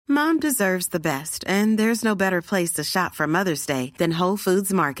Mom deserves the best, and there's no better place to shop for Mother's Day than Whole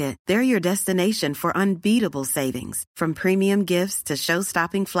Foods Market. They're your destination for unbeatable savings, from premium gifts to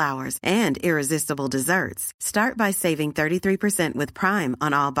show-stopping flowers and irresistible desserts. Start by saving 33% with Prime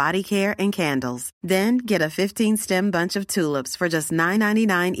on all body care and candles. Then get a 15-stem bunch of tulips for just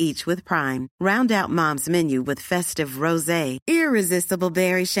 $9.99 each with Prime. Round out Mom's menu with festive rosé, irresistible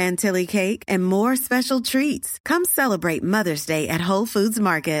berry chantilly cake, and more special treats. Come celebrate Mother's Day at Whole Foods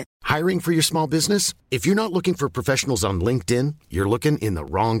Market. Hiring for your small business? If you're not looking for professionals on LinkedIn, you're looking in the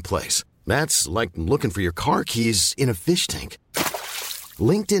wrong place. That's like looking for your car keys in a fish tank.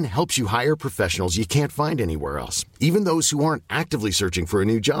 LinkedIn helps you hire professionals you can't find anywhere else, even those who aren't actively searching for a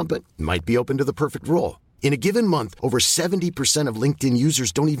new job but might be open to the perfect role. In a given month, over 70% of LinkedIn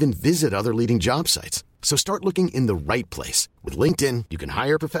users don't even visit other leading job sites. So start looking in the right place. With LinkedIn, you can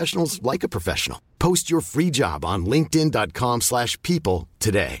hire professionals like a professional. Post your free job on linkedin.com/people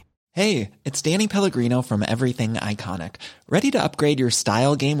today. Hey, it's Danny Pellegrino from Everything Iconic. Ready to upgrade your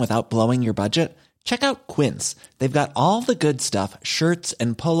style game without blowing your budget? Check out Quince. They've got all the good stuff, shirts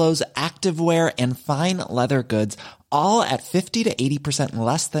and polos, activewear, and fine leather goods, all at 50 to 80%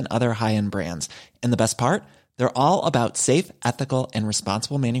 less than other high-end brands. And the best part? They're all about safe, ethical, and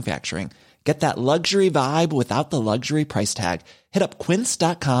responsible manufacturing. Get that luxury vibe without the luxury price tag. Hit up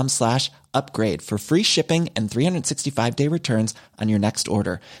quince.com/upgrade for free shipping and 365-day returns on your next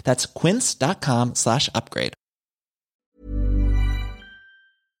order. That's quince.com/upgrade.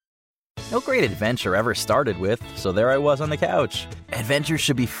 No great adventure ever started with, so there I was on the couch. Adventure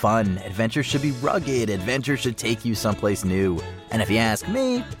should be fun. Adventure should be rugged. Adventure should take you someplace new. And if you ask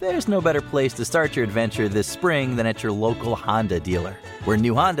me, there's no better place to start your adventure this spring than at your local Honda dealer, where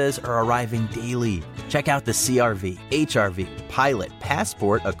new Hondas are arriving daily. Check out the CR-V, HR-V, Pilot,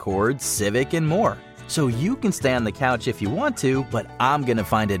 Passport, Accord, Civic, and more. So you can stay on the couch if you want to, but I'm going to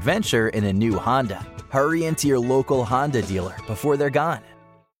find adventure in a new Honda. Hurry into your local Honda dealer before they're gone.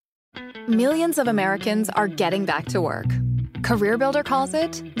 Millions of Americans are getting back to work. CareerBuilder calls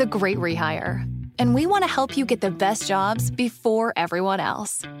it the Great Rehire. And we want to help you get the best jobs before everyone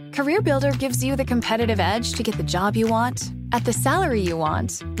else. CareerBuilder gives you the competitive edge to get the job you want, at the salary you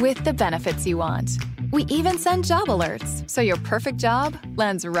want, with the benefits you want. We even send job alerts, so your perfect job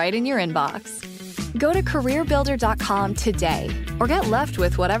lands right in your inbox. Go to CareerBuilder.com today, or get left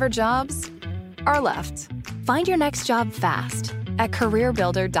with whatever jobs are left. Find your next job fast at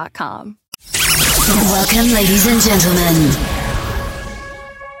CareerBuilder.com. Welcome, ladies and gentlemen.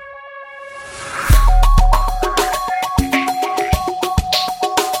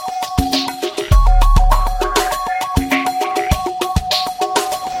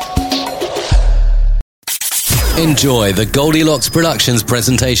 Enjoy the Goldilocks Productions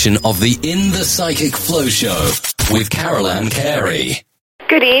presentation of the In the Psychic Flow Show with Carol Ann Carey.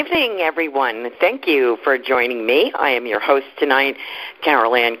 Good evening, everyone. Thank you for joining me. I am your host tonight,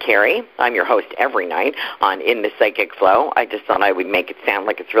 Carol Ann Carey. I'm your host every night on In the Psychic Flow. I just thought I would make it sound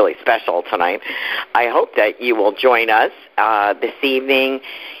like it's really special tonight. I hope that you will join us this evening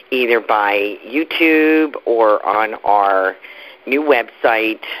either by YouTube or on our new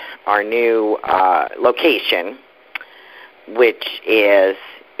website, our new location, which is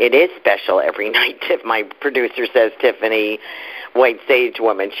special every night. My producer says, Tiffany White Sage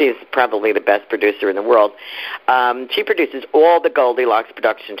Woman. She's probably the best producer in the world. She produces all the Goldilocks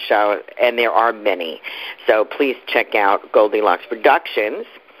Production show, and there are many. So please check out Goldilocks Productions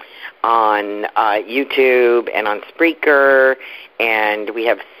on YouTube and on Spreaker, and we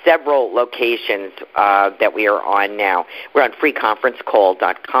have several locations that we are on now. We're on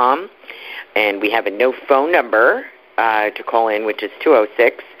freeconferencecall.com, and we have a no phone number to call in, which is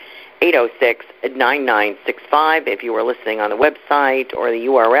 206-806-9965. If you are listening on the website or the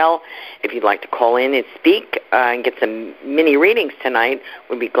URL, if you'd like to call in and speak and get some mini readings tonight,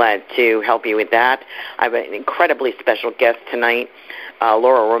 we'd be glad to help you with that. I have an incredibly special guest tonight,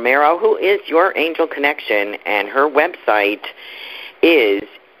 Laura Romero, who is your Angel Connection, and her website is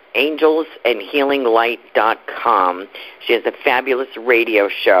angelsandhealinglight.com. She has a fabulous radio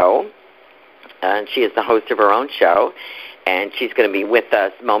show, and she is the host of her own show, and she's going to be with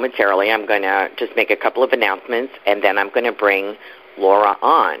us momentarily. I'm going to just make a couple of announcements, and then I'm going to bring Laura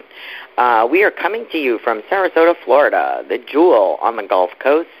on. We are coming to you from Sarasota, Florida, the jewel on the Gulf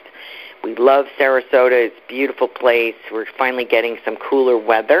Coast. We love Sarasota. It's a beautiful place. We're finally getting some cooler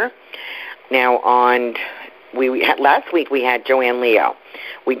weather. Now, on Last week we had Joanne Leo,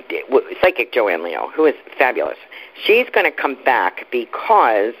 psychic Joanne Leo, who is fabulous. She's going to come back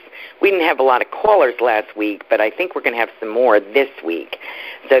because we didn't have a lot of callers last week, but I think we're going to have some more this week.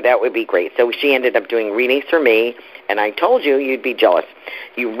 So that would be great. So she ended up doing readings for me, and I told you you'd be jealous.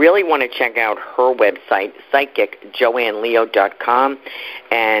 You really want to check out her website, psychicjoanneleo.com,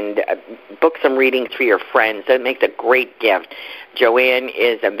 and book some readings for your friends. That makes a great gift. Joanne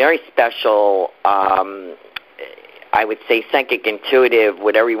is a very special, I would say psychic, intuitive,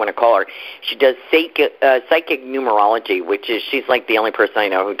 whatever you want to call her. She does psychic numerology, which is, she's like the only person I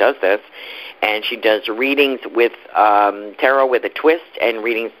know who does this. And she does readings with tarot with a twist and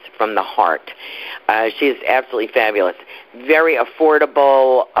readings from the heart. She is absolutely fabulous. Very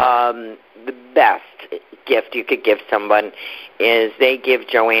affordable. The best gift you could give someone is they give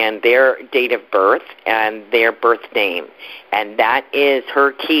Joanne their date of birth and their birth name, and that is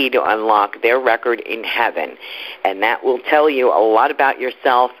her key to unlock their record in heaven, and that will tell you a lot about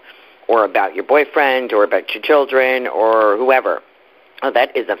yourself or about your boyfriend or about your children or whoever. Oh,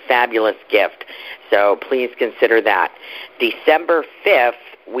 that is a fabulous gift, so please consider that. December 5th,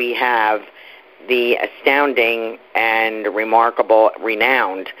 we have the astounding and remarkable,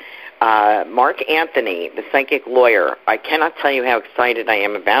 renowned Mark Anthony, the psychic lawyer. I cannot tell you how excited I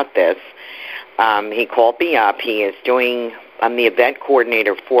am about this. He called me up. I'm the event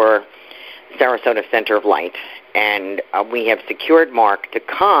coordinator for Sarasota Center of Light, and we have secured Mark to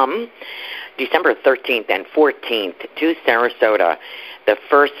come December 13th and 14th to Sarasota. The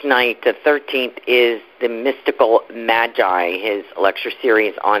first night, the 13th, is the Mystical Magi, his lecture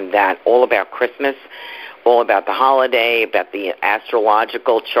series on that, all about Christmas, all about the holiday, about the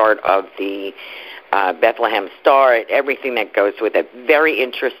astrological chart of the Bethlehem star, everything that goes with it. Very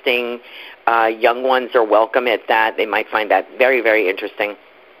interesting. Young ones are welcome at that. They might find that very, very interesting.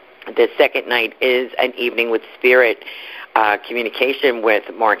 The second night is an evening with spirit communication with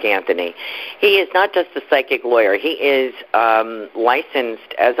Mark Anthony. He is not just a psychic lawyer. He is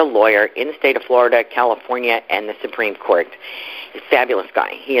licensed as a lawyer in the state of Florida, California, and the Supreme Court. He's a fabulous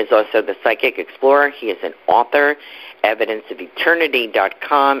guy. He is also the Psychic Explorer. He is an author.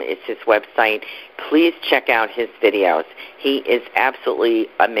 EvidenceOfEternity.com is his website. Please check out his videos. He is absolutely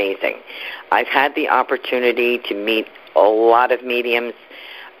amazing. I've had the opportunity to meet a lot of mediums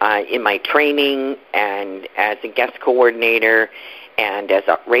in my training and as a guest coordinator and as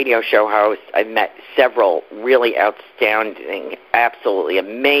a radio show host. I've met several really outstanding, absolutely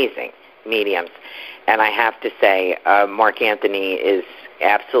amazing mediums. And I have to say, Mark Anthony is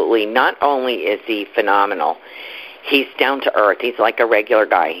absolutely, not only is he phenomenal, he's down to earth. He's like a regular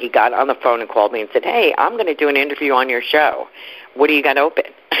guy. He got on the phone and called me and said, hey, I'm going to do an interview on your show. What do you got open?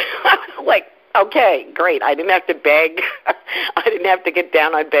 I was like, okay, great. I didn't have to beg. I didn't have to get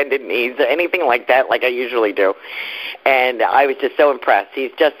down on bended knees or anything like that like I usually do. And I was just so impressed.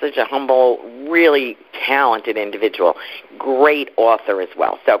 He's just such a humble, really talented individual. Great author as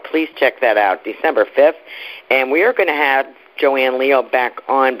well. So please check that out, December 5th. And we are going to have Joanne Leo back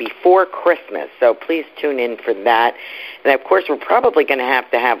on before Christmas. So please tune in for that. And, of course, we're probably going to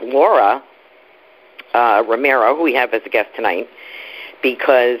have Laura Romero, who we have as a guest tonight,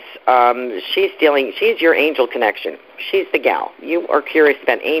 because she's your angel connection. She's the gal. You are curious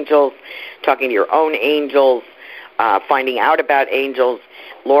about angels, talking to your own angels, finding out about angels.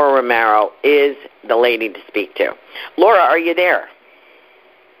 Laura Romero is the lady to speak to. Laura, are you there?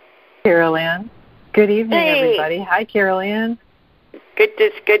 Carol Ann. Good evening, everybody. Hi, Carol Ann. Good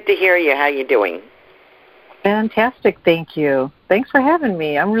to hear you. How you doing? Fantastic, thank you. Thanks for having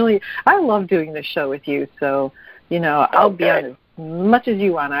me. I love doing this show with you, so, I'll be on as much as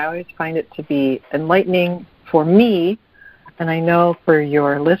you want. I always find it to be enlightening for me, and I know for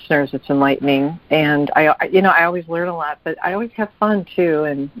your listeners it's enlightening, and I always learn a lot, but I always have fun too,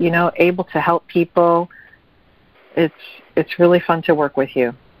 and, able to help people. It's really fun to work with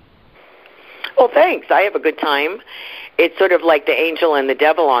you. Well, thanks. I have a good time. It's sort of like the angel and the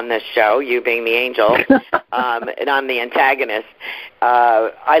devil on this show, you being the angel, and I'm the antagonist.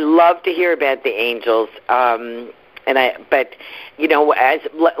 I love to hear about the angels, but as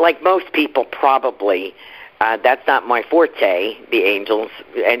like most people probably, that's not my forte, the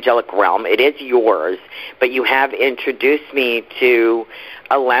angelic realm. It is yours, but you have introduced me to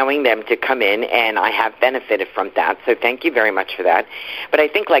allowing them to come in, and I have benefited from that, so thank you very much for that. But I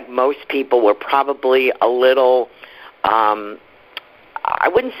think like most people, we're probably a little, I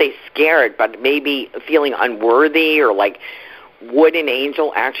wouldn't say scared, but maybe feeling unworthy or like, would an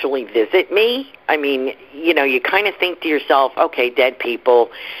angel actually visit me? I mean, you know, you kind of think to yourself, okay, dead people,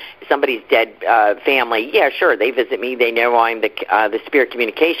 somebody's dead family, yeah, sure, they visit me. They know I'm the spirit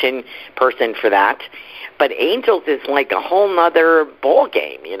communication person for that. But angels is like a whole nother ball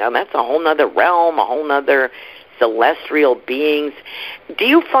game, you know. That's a whole nother realm, a whole nother celestial beings. Do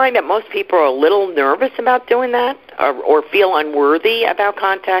you find that most people are a little nervous about doing that or feel unworthy about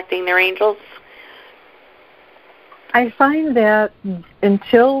contacting their angels? I find that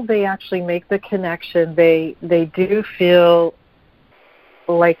until they actually make the connection, they do feel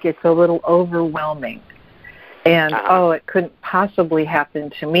like it's a little overwhelming. And, it couldn't possibly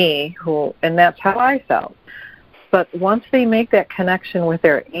happen to me, and that's how I felt. But once they make that connection with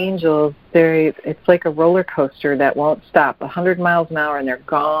their angels, it's like a roller coaster that won't stop, 100 miles an hour, and they're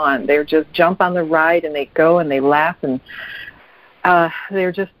gone. They just jump on the ride, and they go, and they laugh, and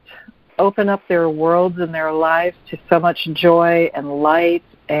they're just open up their worlds and their lives to so much joy and light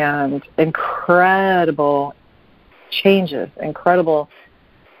and incredible changes, incredible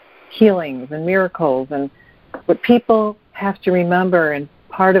healings and miracles. And what people have to remember, and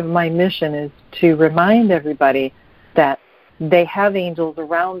part of my mission is to remind everybody that they have angels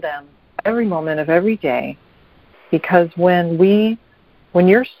around them every moment of every day, because when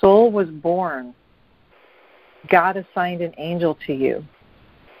your soul was born, God assigned an angel to you.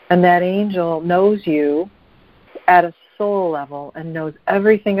 And that angel knows you at a soul level and knows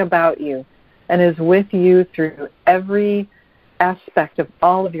everything about you and is with you through every aspect of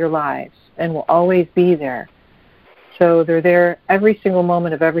all of your lives and will always be there. So they're there every single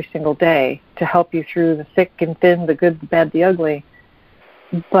moment of every single day to help you through the thick and thin, the good, the bad, the ugly.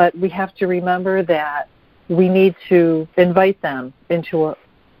 But we have to remember that we need to invite them into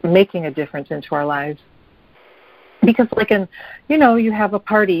making a difference into our lives. Because you have a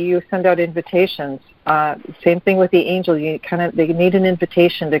party, you send out invitations. Same thing with the angel. They need an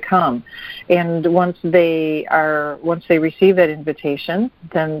invitation to come. And once they receive that invitation,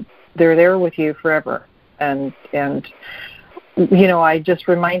 then they're there with you forever. And I just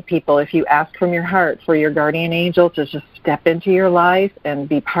remind people, if you ask from your heart for your guardian angel to just step into your life and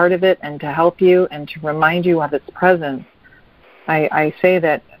be part of it and to help you and to remind you of its presence, I say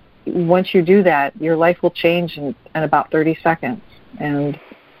that once you do that, your life will change in about 30 seconds. And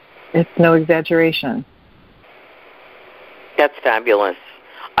it's no exaggeration. That's fabulous.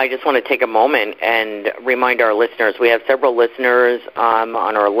 I just want to take a moment and remind our listeners, we have several listeners on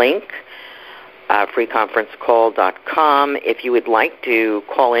our link, freeconferencecall.com. If you would like to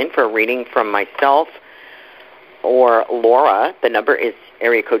call in for a reading from myself or Laura, the number is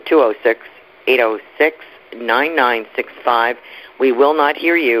area code 206-806-9965. We will not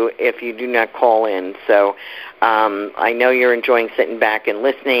hear you if you do not call in. So I know you're enjoying sitting back and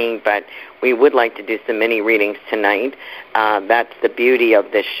listening, but we would like to do some mini readings tonight. That's the beauty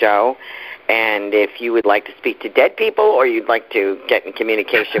of this show. And if you would like to speak to dead people or you'd like to get in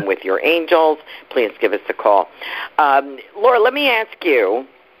communication with your angels, please give us a call. Laura, let me ask you.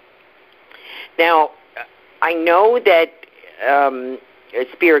 Now, I know that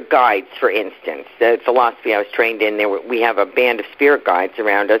spirit guides, for instance, the philosophy I was trained in, we have a band of spirit guides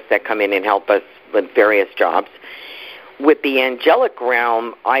around us that come in and help us with various jobs. With the angelic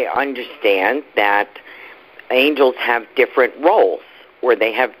realm, I understand that angels have different roles or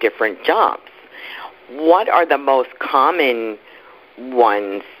they have different jobs. What are the most common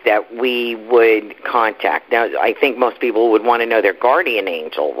ones that we would contact? Now, I think most people would want to know their guardian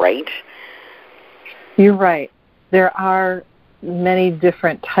angel, right? You're right. There are many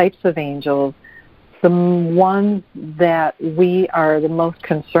different types of angels. The ones that we are the most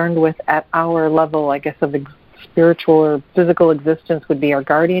concerned with at our level, I guess, of spiritual or physical existence would be our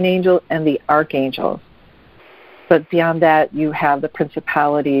guardian angel and the archangels. But beyond that, you have the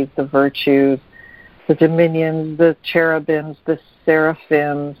principalities, the virtues, the dominions, the cherubims, the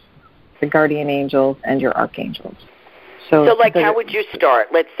seraphims, the guardian angels, and your archangels. So how would you start?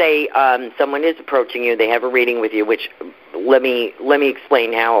 Let's say someone is approaching you, they have a reading with you, which let me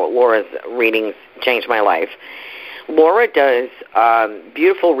explain how Laura's readings changed my life. Laura does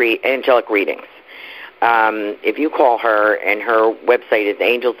beautiful angelic readings. If you call her, and her website is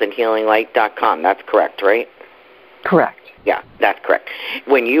angelsandhealinglight.com, that's correct, right? Correct. Yeah, that's correct.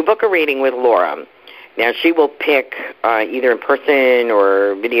 When you book a reading with Laura, now she will pick either in person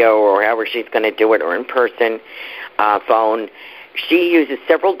or video or however she's going to do it, or in person, phone. She uses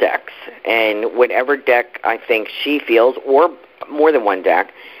several decks, and whatever deck I think she feels, or more than one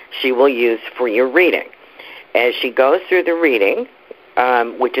deck, she will use for your reading. As she goes through the reading,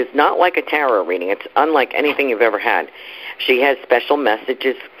 which is not like a tarot reading, it's unlike anything you've ever had, She has special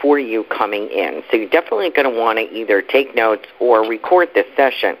messages for you coming in. So you're definitely going to want to either take notes or record this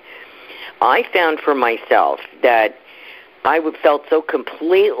session. I found for myself that I felt so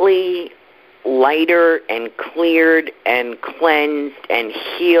completely lighter and cleared and cleansed and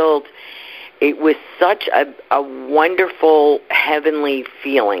healed. It was such a wonderful, heavenly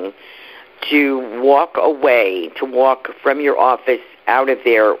feeling to walk away, to walk from your office out of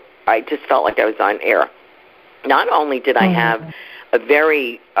there. I just felt like I was on air. Not only did I have a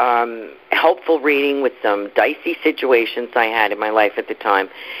very helpful reading with some dicey situations I had in my life at the time,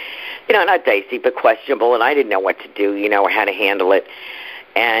 not dicey, but questionable, and I didn't know what to do, or how to handle it.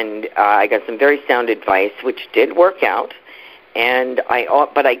 And I got some very sound advice, which did work out.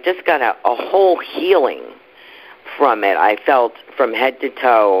 But I just got a whole healing from it. I felt from head to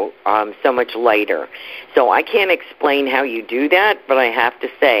toe so much lighter. So I can't explain how you do that, but I have to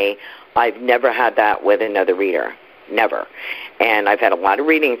say I've never had that with another reader, never. And I've had a lot of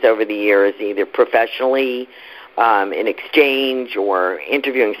readings over the years, either professionally, in exchange, or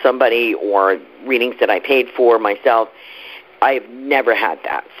interviewing somebody, or readings that I paid for myself. I've never had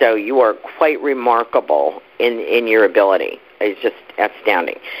that. So you are quite remarkable in your ability. It's just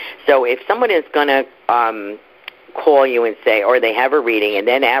astounding. So if someone is going to call you and say, or they have a reading, and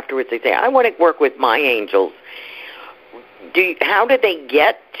then afterwards they say, I want to work with my angels, how do they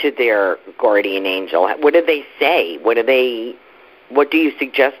get to their guardian angel? What do they say? What do you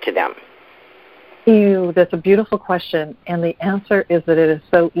suggest to them? That's a beautiful question, and the answer is that it is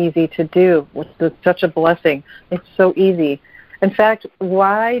so easy to do. It's such a blessing. It's so easy. In fact,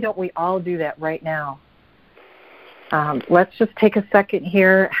 why don't we all do that right now? Let's just take a second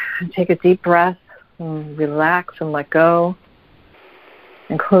here and take a deep breath and relax and let go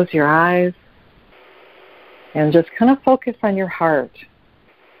and close your eyes and just kind of focus on your heart.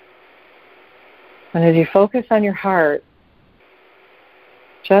 And as you focus on your heart,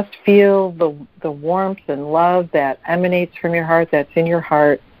 just feel the warmth and love that emanates from your heart, that's in your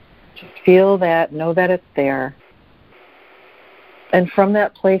heart. Just feel that, know that it's there. And from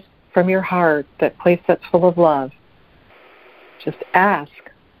that place, from your heart, that place that's full of love, just ask,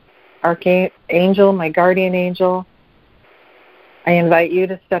 Archangel, my guardian angel, I invite you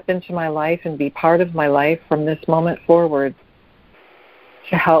to step into my life and be part of my life from this moment forward,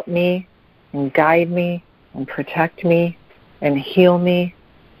 to help me and guide me and protect me and heal me.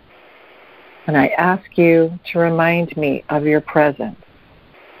 And I ask you to remind me of your presence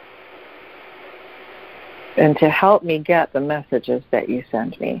and to help me get the messages that you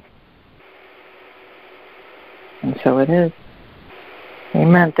send me. And so it is.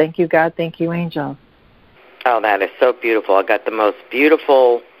 Amen. Thank you, God. Thank you, angels. Oh, that is so beautiful. I got the most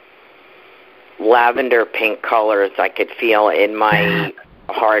beautiful lavender pink colors I could feel in my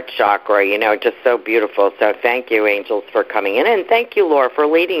heart chakra, just so beautiful. So thank you, angels, for coming in. And thank you, Laura, for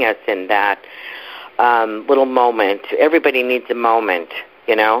leading us in that little moment. Everybody needs a moment,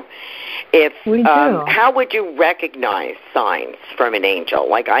 How would you recognize signs from an angel?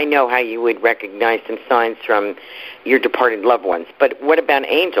 Like, I know how you would recognize some signs from your departed loved ones, but what about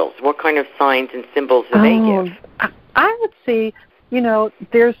angels? What kind of signs and symbols do they give? I would say,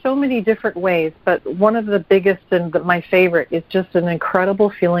 there's so many different ways, but one of the biggest and my favorite is just an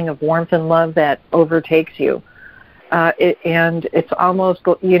incredible feeling of warmth and love that overtakes you. And it's almost,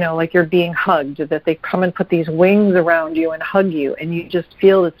 like you're being hugged, that they come and put these wings around you and hug you, and you just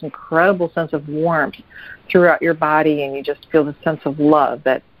feel this incredible sense of warmth throughout your body, and you just feel this sense of love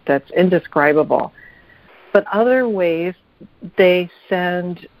that's indescribable. But other ways, they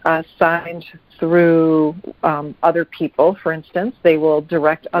send signs through other people. For instance, they will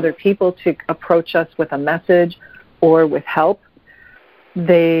direct other people to approach us with a message or with help.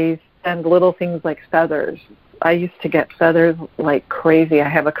 They send little things like feathers. I used to get feathers like crazy. I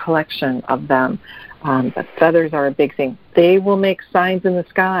have a collection of them. But feathers are a big thing. They will make signs in the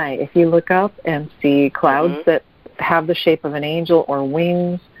sky. If you look up and see clouds that have the shape of an angel or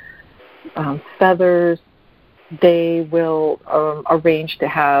wings, feathers, they will arrange to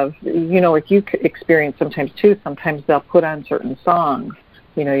have, if you experience sometimes too, sometimes they'll put on certain songs.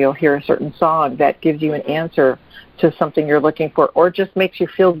 You'll hear a certain song that gives you an answer to something you're looking for, or just makes you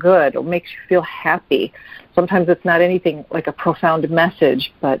feel good, or makes you feel happy. Sometimes it's not anything like a profound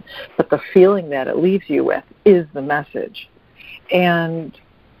message, but the feeling that it leaves you with is the message. And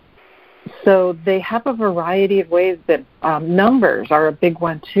so they have a variety of ways that numbers are a big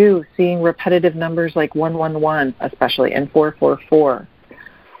one too, seeing repetitive numbers like 111 especially, and 444.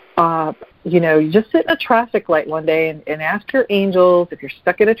 You just sit in a traffic light one day and ask your angels, if you're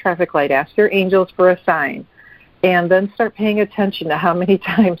stuck at a traffic light, ask your angels for a sign. And then start paying attention to how many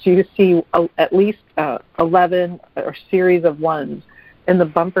times you see at least 11 or series of ones in the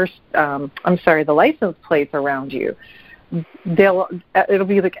the license plates around you. It'll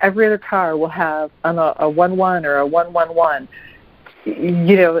be like every other car will have a 11 or a 111.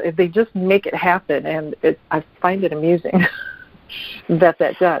 If they just make it happen, and I find it amusing that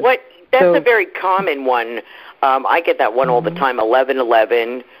does. That's a very common one. I get that one all the time,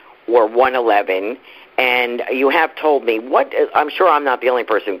 1111 or 111. And you have told me, I'm sure I'm not the only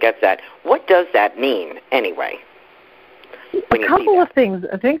person who gets that. What does that mean anyway? A couple of things.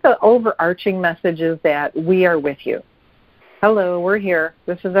 I think the overarching message is that we are with you. Hello, we're here.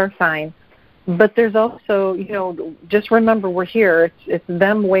 This is our sign. But there's also, just remember we're here. It's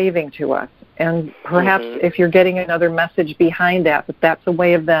them waving to us. And perhaps if you're getting another message behind that, but that's a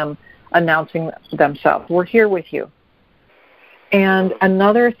way of them announcing themselves. We're here with you. And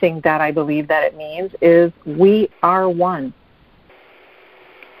another thing that I believe that it means is we are one.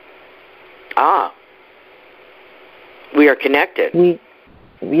 We are connected.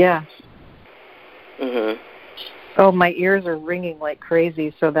 Yes. Mm-hmm. Oh, my ears are ringing like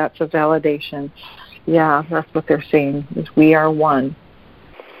crazy, so that's a validation. Yeah, that's what they're saying, is we are one.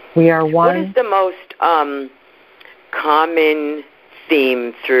 We are one. What is the most common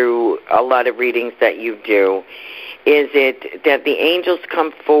theme through a lot of readings that you do? Is it that the angels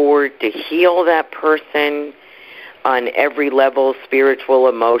come forward to heal that person on every level, spiritual,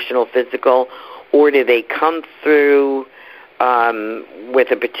 emotional, physical, or do they come through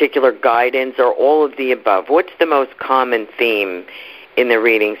with a particular guidance, or all of the above? What's the most common theme in the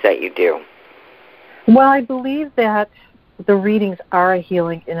readings that you do? Well, I believe that the readings are a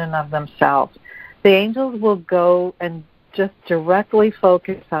healing in and of themselves. The angels will go and just directly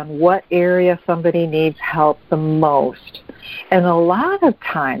focus on what area somebody needs help the most. And a lot of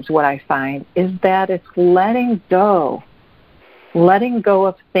times what I find is that it's letting go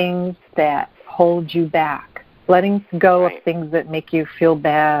of things that hold you back, letting go of things that make you feel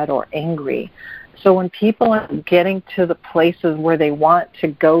bad or angry. So when people are getting to the places where they want to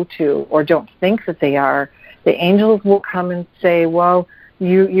go to or don't think that they are, the angels will come and say, well,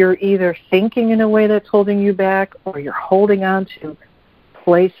 you're either thinking in a way that's holding you back, or you're holding on to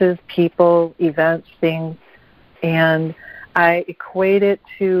places, people, events, things. And I equate it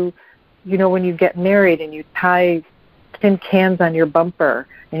to, when you get married and you tie tin cans on your bumper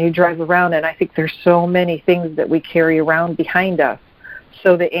and you drive around, and I think there's so many things that we carry around behind us.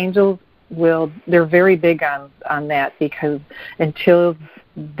 So the angels they're very big on that, because until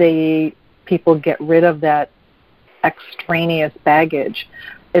people get rid of that extraneous baggage,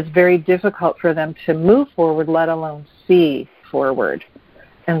 it's very difficult for them to move forward, let alone see forward.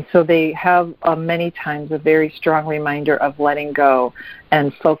 And so they have many times a very strong reminder of letting go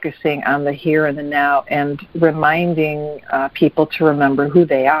and focusing on the here and the now, and reminding people to remember who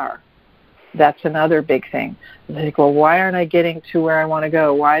they are. That's another big thing. They think, well, why aren't I getting to where I want to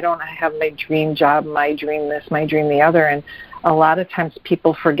go? Why don't I have my dream job, my dream this, my dream the other? And a lot of times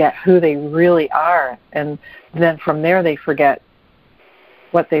people forget who they really are, and then from there they forget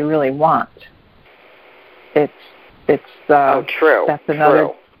what they really want. It's true.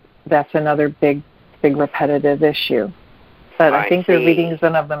 That's another big repetitive issue. But I think the readings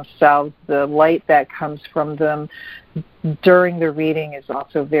in of themselves, the light that comes from them during the reading is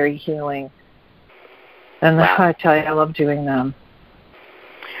also very healing. And I tell you, I love doing them.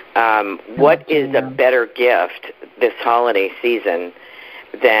 What is a better gift this holiday season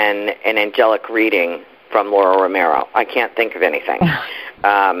than an angelic reading from Laura Romero? I can't think of anything.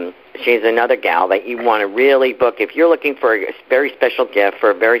 She's another gal that you want to really book. If you're looking for a very special gift for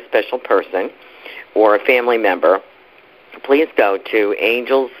a very special person or a family member, please go to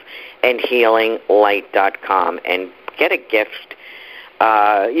angelsandhealinglight.com and get a gift.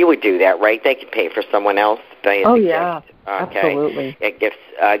 You would do that, right? They could pay for someone else. Yeah, gift. Okay. Absolutely.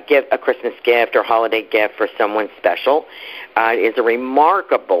 Give a Christmas gift or holiday gift for someone special. Is a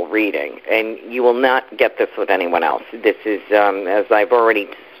remarkable reading, and you will not get this with anyone else. This is, as I've already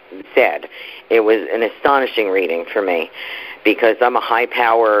said, it was an astonishing reading for me, because I'm a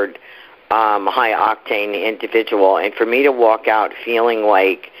high-powered, high-octane individual, and for me to walk out feeling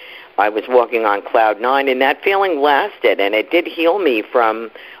like I was walking on cloud nine, and that feeling lasted, and it did heal me from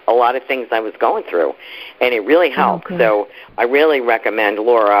a lot of things I was going through, and it really helped. So I really recommend,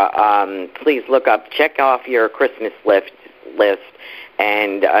 Laura, please check off your Christmas list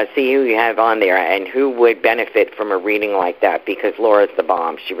and see who you have on there and who would benefit from a reading like that, because Laura's the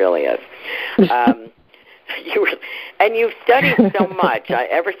bomb. She really is. You've studied so much.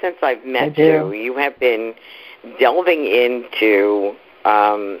 Ever since I've met you, you have been delving into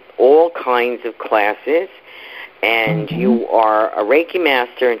all kinds of classes and you are a Reiki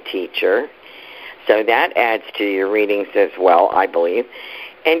master and teacher, so that adds to your readings as well, I believe.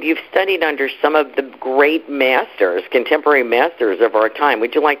 And you've studied under some of the great masters, contemporary masters of our time.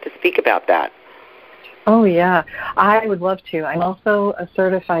 Would you like to speak about that? Oh, yeah. I would love to. I'm also a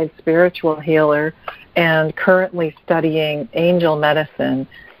certified spiritual healer and currently studying angel medicine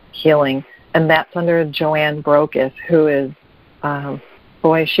healing, and that's under Joanne Brokus, who is,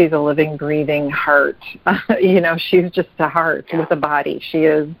 she's a living, breathing heart. She's just a heart with a body. She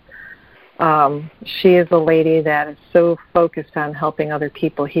is a lady that is so focused on helping other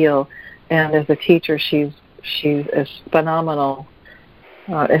people heal, and as a teacher, she's as phenomenal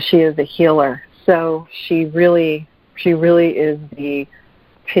as she is a healer. So she really is the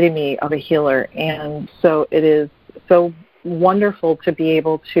epitome of a healer, and so it is so wonderful to be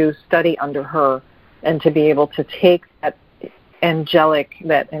able to study under her and to be able to take that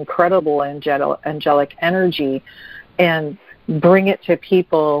incredible angelic energy and bring it to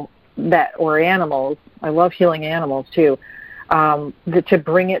people or animals. I love healing animals too. To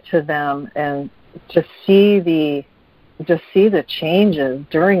bring it to them and to see the changes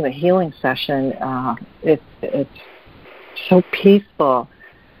during the healing session. It's so peaceful,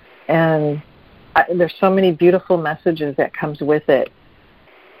 and there's so many beautiful messages that comes with it.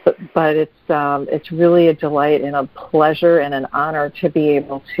 But it's really a delight and a pleasure and an honor to be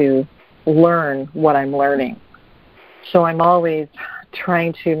able to learn what I'm learning. So I'm always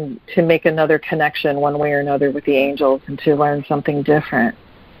trying to make another connection one way or another with the angels and to learn something different.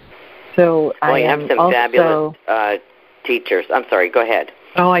 So I have some fabulous teachers. I'm sorry, go ahead.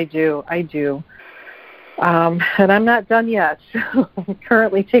 Oh, I do. And I'm not done yet. I'm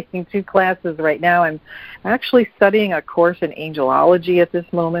currently taking 2 classes right now. I'm actually studying a course in angelology at this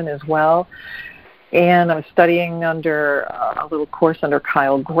moment as well. And I'm studying under a little course under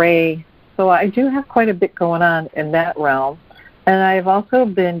Kyle Gray. So I do have quite a bit going on in that realm. And I've also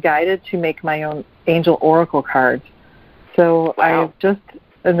been guided to make my own angel oracle cards. So I'm just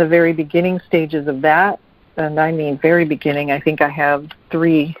in the very beginning stages of that. And I mean very beginning. I think I have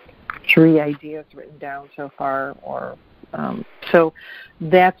three ideas written down so far. So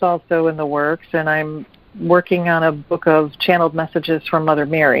that's also in the works. And I'm working on a book of channeled messages from Mother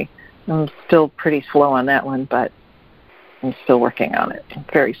Mary. I'm still pretty slow on that one, but I'm still working on it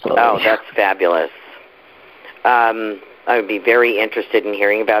very slowly. Oh, that's fabulous. I would be very interested in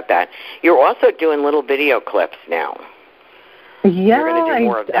hearing about that. You're also doing little video clips now. Yeah, you're going to do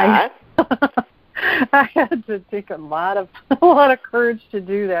more of that. I had to take a lot of courage to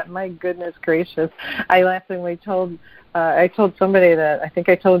do that. My goodness gracious! I laughingly told somebody that I think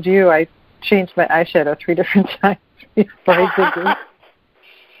I told you I changed my eyeshadow 3 different times before I did this.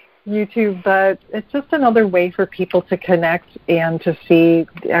 YouTube, but it's just another way for people to connect and to see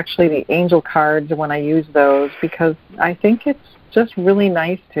actually the angel cards when I use those, because I think it's just really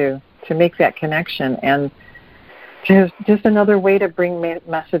nice to make that connection and just another way to bring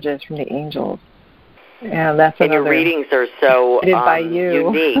messages from the angels. And that's and your readings are so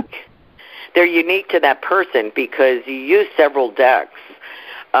unique. They're unique to that person because you use several decks,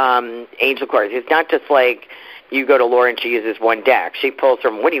 angel cards. It's not just like you go to Laura and she uses one deck. She pulls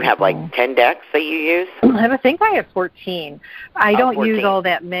from, what do you have, like 10 decks that you use? I think I have 14. I don't 14. Use all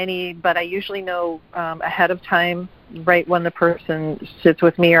that many, but I usually know ahead of time, right when the person sits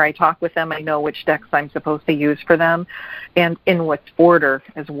with me or I talk with them, I know which decks I'm supposed to use for them and in what order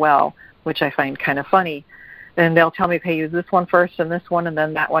as well, which I find kind of funny. And they'll tell me, okay, use this one first and this one and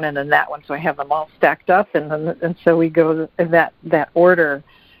then that one and then that one. So I have them all stacked up, and so we go in that order.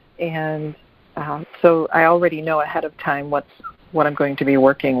 And so I already know ahead of time what I'm going to be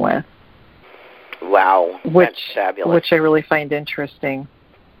working with. Wow, that's fabulous. Which I really find interesting.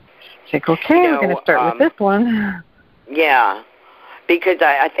 It's like, okay, we're going to start with this one. Yeah, because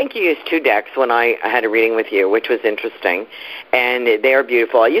I think you used 2 decks when I had a reading with you, which was interesting, and they are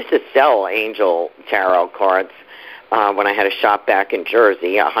beautiful. I used to sell angel tarot cards when I had a shop back in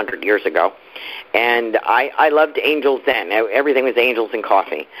Jersey 100 years ago, and I loved angels then. Everything was angels and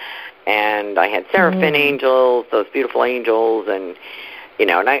coffee. And I had seraphim angels, those beautiful angels, and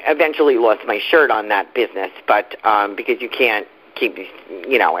and I eventually lost my shirt on that business, but because you can't keep,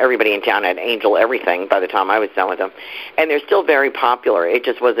 everybody in town had angel everything by the time I was done with them, and they're still very popular. It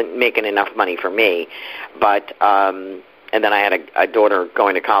just wasn't making enough money for me, but and then I had a daughter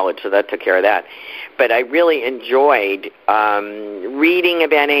going to college, so that took care of that. But I really enjoyed reading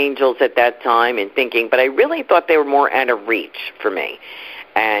about angels at that time and thinking, but I really thought they were more out of reach for me.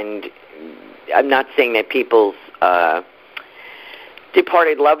 And I'm not saying that people's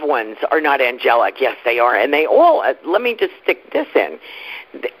departed loved ones are not angelic. Yes, they are. And they all, let me just stick this in.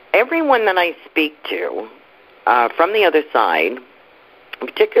 Everyone that I speak to from the other side,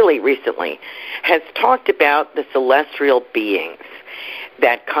 particularly recently, has talked about the celestial beings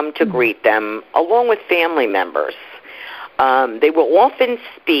that come to greet them along with family members. They will often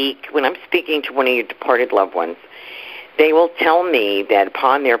speak, when I'm speaking to one of your departed loved ones, they will tell me that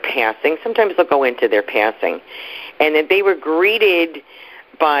upon their passing, sometimes they'll go into their passing, and that they were greeted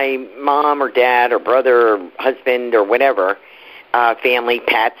by mom or dad or brother or husband or whatever, family,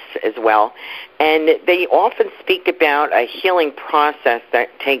 pets as well. And they often speak about a healing process that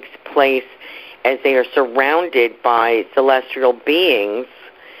takes place as they are surrounded by celestial beings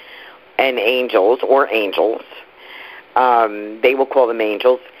and angels or angels. They will call them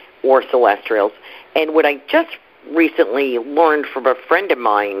angels or celestials. And what I just recently learned from a friend of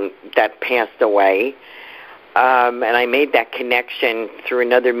mine that passed away, and I made that connection through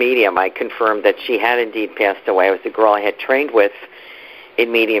another medium. I confirmed that she had indeed passed away. It was a girl I had trained with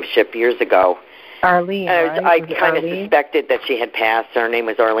in mediumship years ago. Arlene, right? I kind of suspected that she had passed. Her name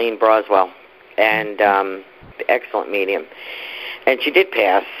was Arlene Broswell, and excellent medium. And she did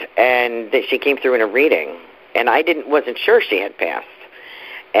pass, and she came through in a reading, and I wasn't sure she had passed.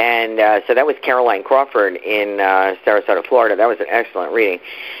 And so that was Caroline Crawford in Sarasota, Florida. That was an excellent reading.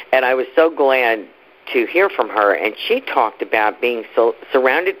 And I was so glad to hear from her, and she talked about being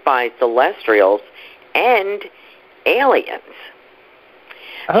surrounded by celestials and aliens.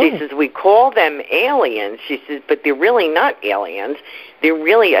 Oh. She says, we call them aliens. She says, but they're really not aliens. They're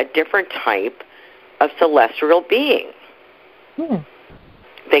really a different type of celestial being.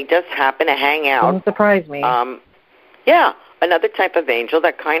 They just happen to hang out. Don't surprise me. Yeah, another type of angel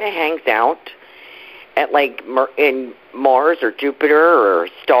that kind of hangs out at like in Mars or Jupiter or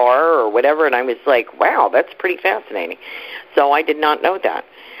star or whatever, and I was like, wow, that's pretty fascinating. So I did not know that.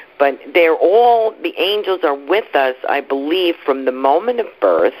 But the angels are with us, I believe, from the moment of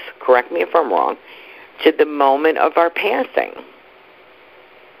birth, correct me if I'm wrong, to the moment of our passing.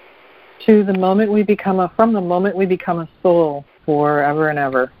 From the moment we become a soul forever and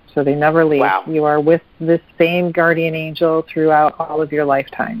ever. So they never leave. Wow. You are with this same guardian angel throughout all of your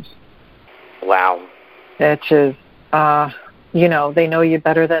lifetimes. Wow. Which is, they know you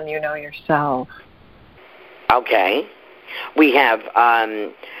better than you know yourself. Okay. We have,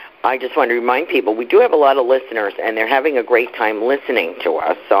 I just want to remind people, we do have a lot of listeners, and they're having a great time listening to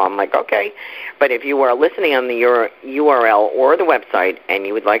us. So I'm like, okay. But if you are listening on the URL or the website and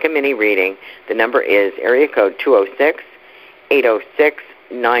you would like a mini reading, the number is area code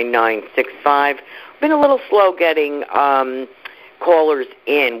 206-806-9965. Been a little slow getting callers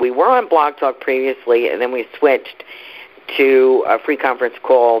in. We were on Blog Talk previously, and then we switched to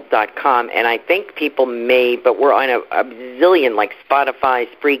freeconferencecall.com, and I think people but we're on a zillion, like Spotify,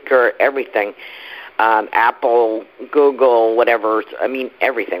 Spreaker, everything, Apple, Google, whatever. I mean,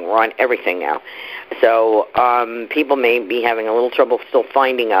 everything. We're on everything now. So people may be having a little trouble still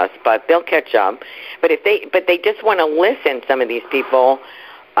finding us, but they'll catch up. But they just want to listen. Some of these people,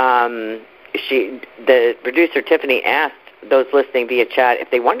 the producer Tiffany asked those listening via chat if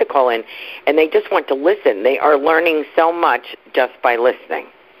they wanted to call in, and they just want to listen. They are learning so much just by listening.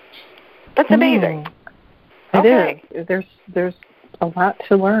 That's amazing. It is. There's a lot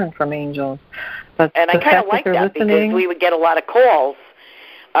to learn from angels. But and I kind of like that because we would get a lot of calls.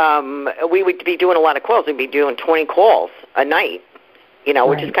 We would be doing a lot of calls. We'd be doing 20 calls a night,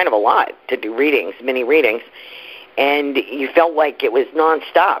 which is kind of a lot to do readings, mini readings. And you felt like it was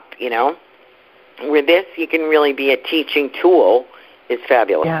nonstop, With this, you can really be a teaching tool. Is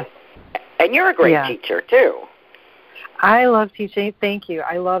fabulous. Yes. And you're a great teacher, too. I love teaching. Thank you.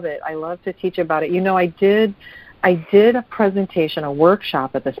 I love it. I love to teach about it. I did a presentation, a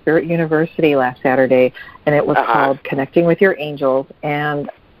workshop at the Spirit University last Saturday, and it was called Connecting with Your Angels. And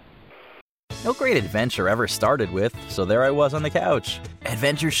no great adventure ever started with, so there I was on the couch.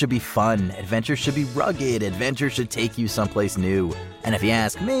 Adventure should be fun. Adventure should be rugged. Adventure should take you someplace new. And if you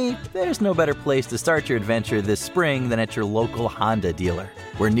ask me, there's no better place to start your adventure this spring than at your local Honda dealer,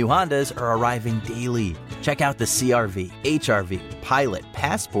 where new Hondas are arriving daily. Check out the CR-V, HR-V, Pilot,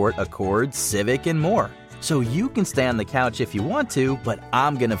 Passport, Accord, Civic, and more. So you can stay on the couch if you want to, but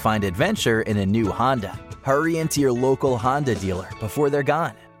I'm going to find adventure in a new Honda. Hurry into your local Honda dealer before they're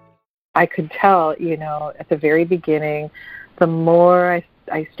gone. I could tell, at the very beginning, the more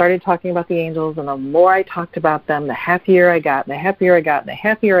I started talking about the angels and the more I talked about them, the happier I got, and the happier I got, and the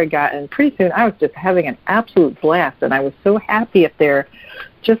happier I got. And pretty soon I was just having an absolute blast. And I was so happy up there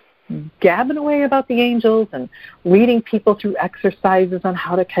just gabbing away about the angels and leading people through exercises on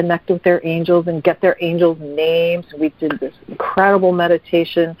how to connect with their angels and get their angels' names. We did this incredible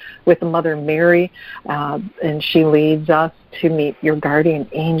meditation with Mother Mary, and she leads us to meet your guardian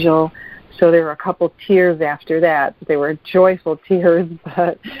angel. So there were a couple tears after that. They were joyful tears,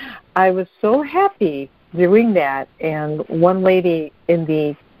 but I was so happy doing that. And one lady in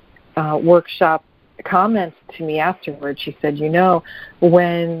the workshop comments to me afterwards. She said,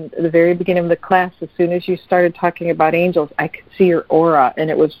 when at the very beginning of the class, as soon as you started talking about angels, I could see your aura, and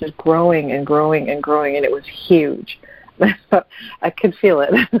it was just growing and growing and growing, and it was huge. I could feel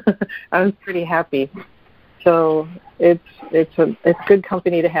it. I was pretty happy. So it's good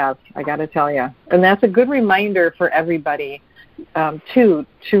company to have, I got to tell you. And that's a good reminder for everybody, to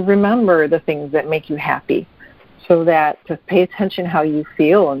remember the things that make you happy. So that to pay attention how you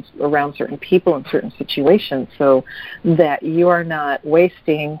feel around certain people and certain situations, so that you are not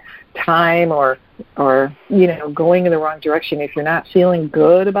wasting time or going in the wrong direction. If you're not feeling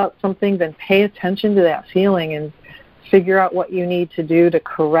good about something, then pay attention to that feeling and figure out what you need to do to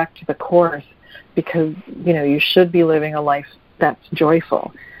correct the course, because you should be living a life that's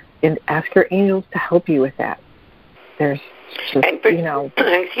joyful, and ask your angels to help you with that. There's just,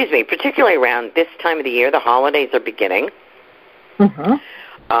 excuse me, particularly around this time of the year, the holidays are beginning.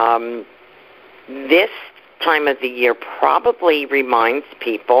 Mm-hmm. This time of the year probably reminds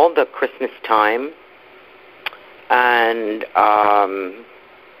people the Christmas time and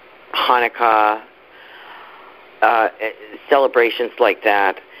Hanukkah, celebrations like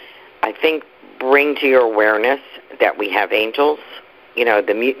that. I think bring to your awareness that we have angels,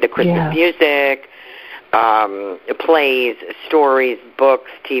 the Christmas music, plays, stories,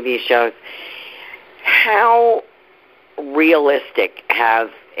 books, TV shows. How realistic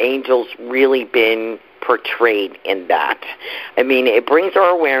have angels really been portrayed in that? I mean, it brings our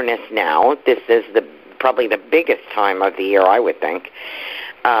awareness now. This is probably the biggest time of the year, I would think,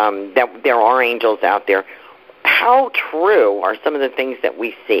 that there are angels out there. How true are some of the things that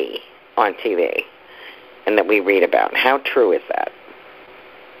we see on TV and that we read about? How true is that?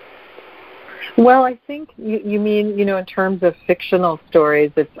 Well, I think you mean, in terms of fictional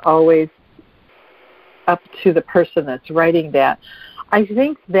stories, it's always up to the person that's writing that. I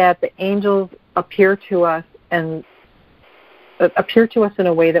think that the angels appear to us in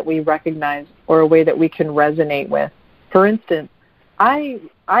a way that we recognize, or a way that we can resonate with. For instance, I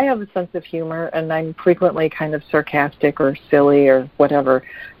have a sense of humor, and I'm frequently kind of sarcastic or silly or whatever,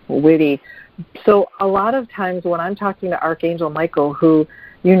 witty. So a lot of times when I'm talking to Archangel Michael, who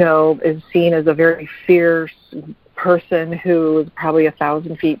is seen as a very fierce person who is probably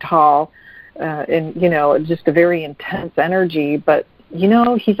 1,000 feet tall, and just a very intense energy, but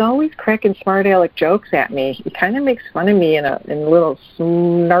he's always cracking smart aleck jokes at me. He kind of makes fun of me in little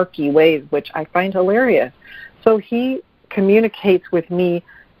snarky ways, which I find hilarious. So he communicates with me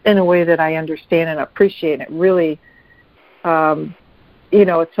in a way that I understand and appreciate. And it really,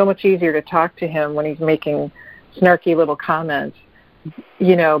 it's so much easier to talk to him when he's making snarky little comments,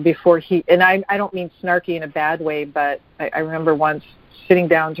 before and I don't mean snarky in a bad way, but I remember once sitting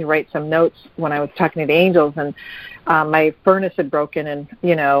down to write some notes when I was talking to the angels, and my furnace had broken, and,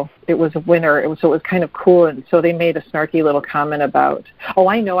 it was winter, so it was kind of cool, and so they made a snarky little comment about,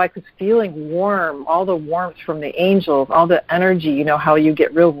 I was feeling warm, all the warmth from the angels, all the energy, how you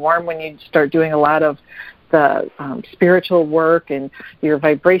get real warm when you start doing a lot of the spiritual work, and your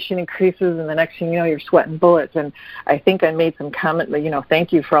vibration increases, and the next thing you know, you're sweating bullets. And I think I made some comment,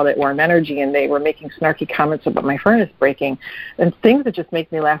 thank you for all that warm energy, and they were making snarky comments about my furnace breaking, and things that just make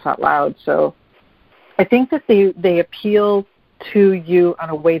me laugh out loud. So I think that they appeal to you on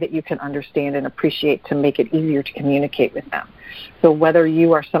a way that you can understand and appreciate, to make it easier to communicate with them. So whether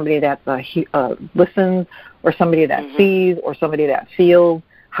you are somebody that listens, or somebody that sees, or somebody that feels,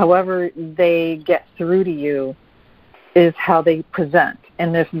 however they get through to you is how they present.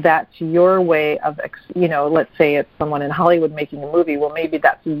 And if that's your way of, let's say it's someone in Hollywood making a movie, well, maybe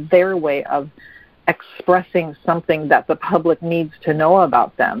that's their way of expressing something that the public needs to know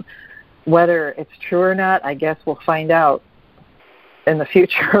about them. Whether it's true or not, I guess we'll find out in the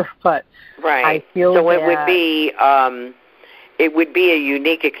future. But right. I feel so that it would be a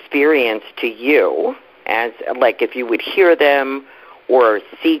unique experience to you, as like if you would hear them, or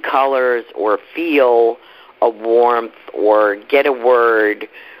see colors, or feel a warmth, or get a word,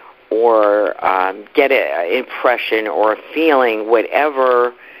 or get an impression, or a feeling,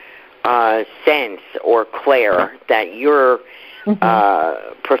 whatever sense or clair that you're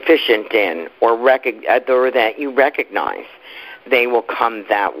proficient in, or that you recognize, they will come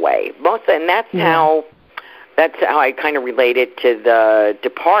that way. And that's how I kind of relate it to the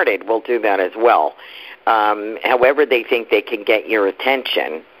departed. Will do that as well. However they think they can get your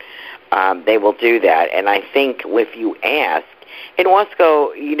attention, they will do that. And I think if you ask, and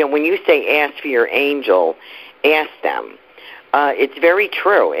also, when you say ask for your angel, ask them, It's very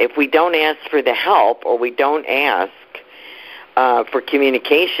true. If we don't ask for the help or we don't ask for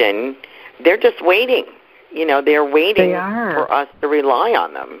communication, they're just waiting. They're waiting for us to rely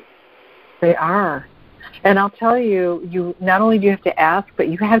on them. They are. And I'll tell you, not only do you have to ask, but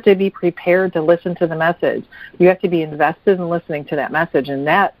you have to be prepared to listen to the message. You have to be invested in listening to that message, and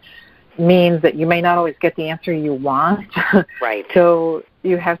that means that you may not always get the answer you want. Right. So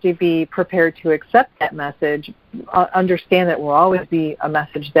you have to be prepared to accept that message, understand that it will always be a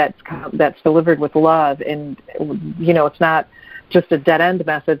message that's delivered with love, and, it's not just a dead-end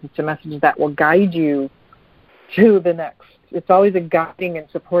message. It's a message that will guide you to the next. It's always a guiding and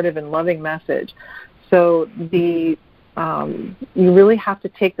supportive and loving message. So you really have to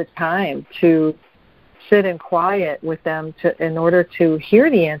take the time to sit in quiet with them in order to hear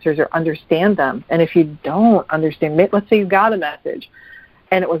the answers or understand them. And if you don't understand, let's say you got a message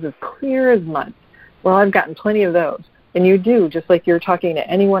and it was as clear as mud. Well, I've gotten plenty of those. And you do, just like you're talking to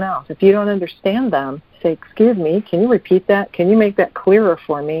anyone else. If you don't understand them, say, excuse me, can you repeat that? Can you make that clearer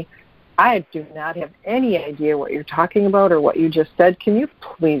for me? I do not have any idea what you're talking about or what you just said. Can you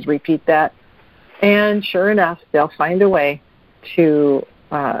please repeat that? And sure enough, they'll find a way to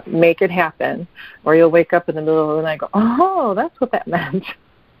make it happen. Or you'll wake up in the middle of the night and go, oh, that's what that meant.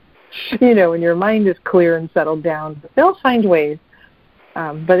 When your mind is clear and settled down. But they'll find ways.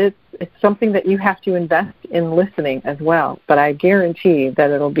 But it's something that you have to invest in listening as well. But I guarantee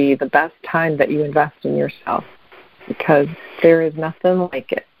that it'll be the best time that you invest in yourself, because there is nothing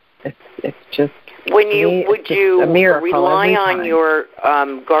like it. It's just would you a miracle rely on your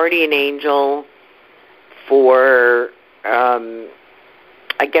guardian angel for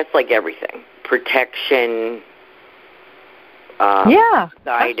I guess like everything, protection, guidance?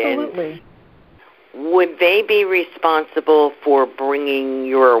 Absolutely. Would they be responsible for bringing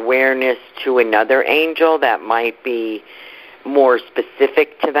your awareness to another angel that might be more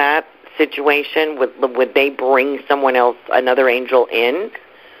specific to that situation? Would they bring someone else, another angel, in?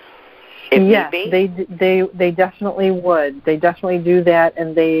 Yes, they definitely would. They definitely do that,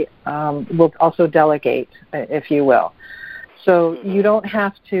 and they will also delegate, if you will. So you don't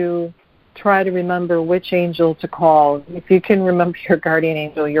have to try to remember which angel to call. If you can remember your guardian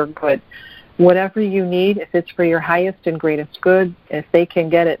angel, you're good. Whatever you need, if it's for your highest and greatest good, if they can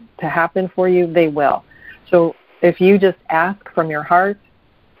get it to happen for you, they will. So if you just ask from your heart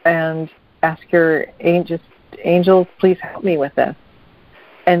and ask your angels, please help me with this,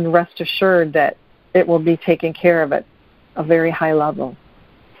 and rest assured that it will be taken care of at a very high level.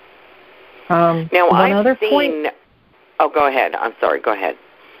 Now, I've seen... Oh, go ahead. I'm sorry. Go ahead.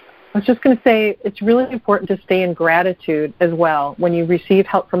 I was just going to say it's really important to stay in gratitude as well. When you receive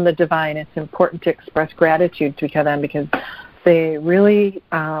help from the divine, it's important to express gratitude to them, because they really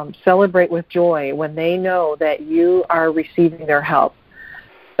celebrate with joy when they know that you are receiving their help.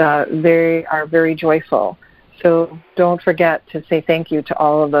 They are very joyful. So don't forget to say thank you to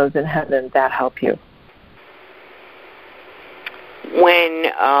all of those in heaven that help you.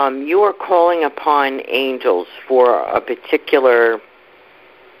 When you are calling upon angels for a particular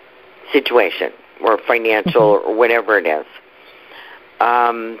situation or financial or whatever it is,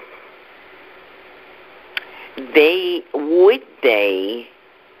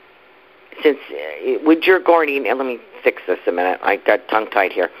 would your guardian, and let me fix this a minute, I got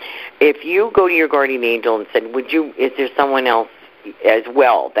tongue-tied here. If you go to your guardian angel and said, is there someone else as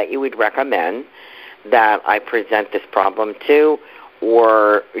well that you would recommend that I present this problem to,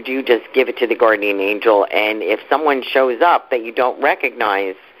 or do you just give it to the guardian angel, and if someone shows up that you don't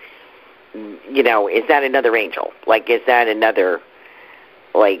recognize, is that another angel? Like, is that another,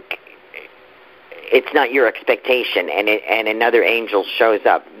 like, it's not your expectation, and another angel shows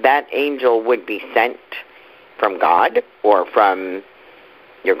up, that angel would be sent from God or from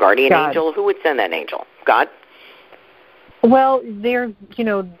your guardian angel? Who would send that angel? God? Well, there's,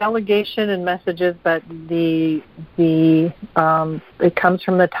 delegation and messages, but it comes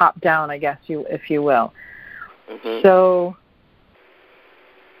from the top down, I guess, if you will. Mm-hmm. So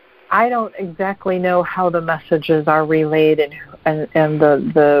I don't exactly know how the messages are relayed and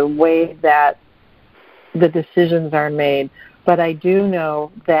the way that the decisions are made, but I do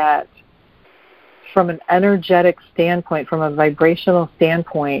know that from an energetic standpoint, from a vibrational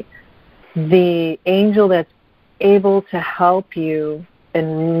standpoint, the angel that's able to help you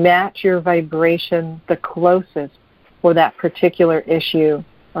and match your vibration the closest for that particular issue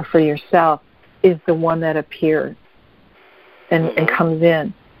or for yourself is the one that appears and comes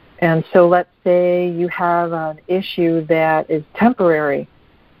in. And so let's say you have an issue that is temporary,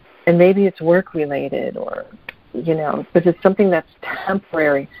 and maybe it's work-related or, but it's something that's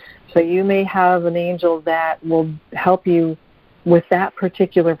temporary. So you may have an angel that will help you with that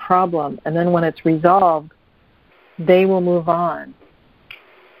particular problem. And then when it's resolved, they will move on.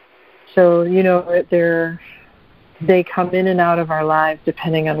 So, they come in and out of our lives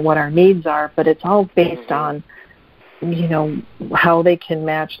depending on what our needs are, but it's all based on, how they can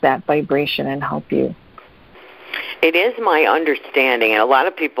match that vibration and help you. It is my understanding, and a lot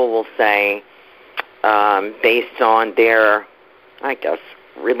of people will say, based on their, I guess,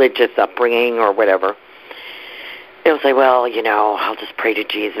 religious upbringing or whatever, they'll say, well, I'll just pray to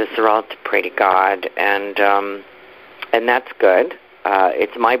Jesus or I'll pray to God, and that's good.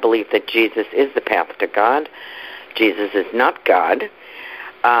 It's my belief that Jesus is the path to God. Jesus is not God,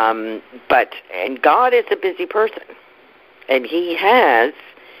 and God is a busy person, and He has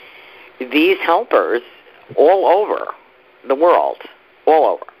these helpers all over the world,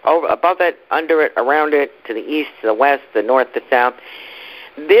 all over, above it, under it, around it, to the east, to the west, the north, the south.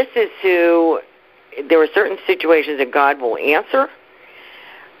 This is who, there are certain situations that God will answer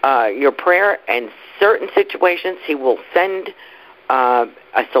your prayer, and certain situations He will send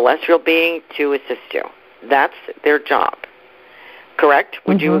a celestial being to assist you. That's their job. Correct?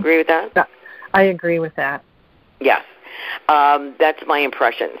 Would you agree with that? I agree with that. Yes. That's my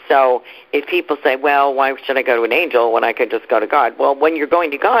impression. So if people say, well, why should I go to an angel when I could just go to God? Well, when you're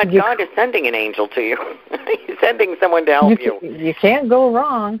going to God, God is sending an angel to you. He's sending someone to help you. You can't go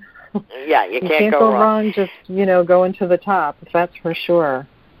wrong. Yeah, you can't go wrong. Just, going to the top. That's for sure.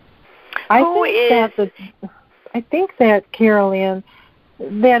 I think that, Carol Ann,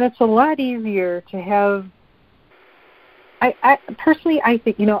 that it's a lot easier to have. I personally, I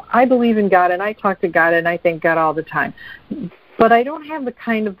think, I believe in God, and I talk to God, and I thank God all the time. But I don't have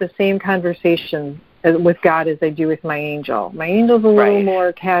the same conversation with God as I do with my angel. My angel's a little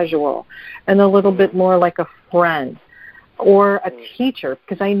more casual and a little bit more like a friend or a teacher,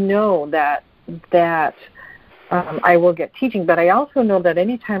 because I know that I will get teaching. But I also know that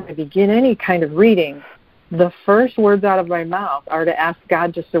anytime I begin any kind of reading, the first words out of my mouth are to ask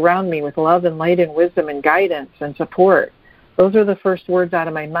God to surround me with love and light and wisdom and guidance and support. Those are the first words out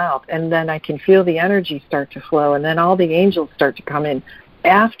of my mouth, and then I can feel the energy start to flow, and then all the angels start to come in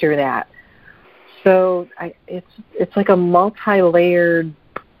after that. So it's like a multi-layered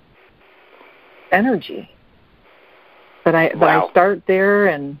energy. But I start there,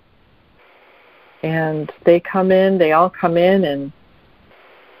 and they come in, they all come in, and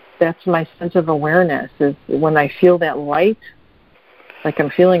that's my sense of awareness, is when I feel that light, like I'm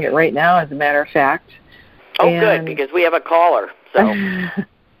feeling it right now, as a matter of fact. Oh, good, because we have a caller. So,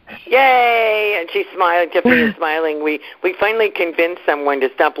 yay! And she's smiling. Tiffany is smiling. We finally convinced someone to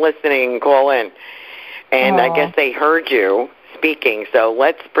stop listening and call in. And I guess they heard you speaking. So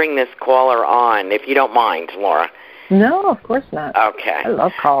let's bring this caller on, if you don't mind, Laura. No, of course not. Okay. I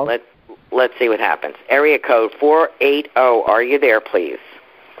love calls. Let's see what happens. Area code 480. Are you there, please?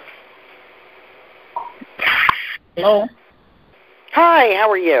 Hello. Hi,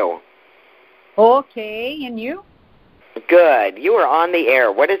 how are you? Okay, and you? Good. You are on the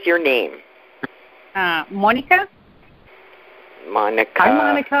air. What is your name? Monica. Monica. Hi,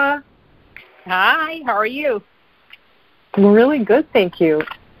 Monica. Hi, how are you? I'm really good, thank you.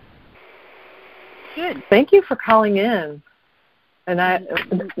 Good. Thank you for calling in. And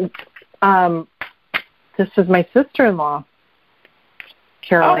this is my sister-in-law,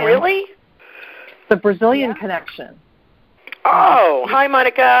 Carol Ann. Oh, really? The Brazilian connection. Oh, hi,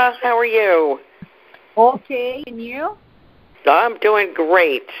 Monica. How are you? Okay, and you? I'm doing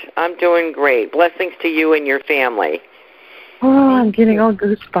great. Blessings to you and your family. Oh, I'm getting all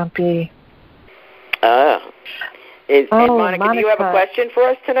goosebumpy. And Monica, do you have a question for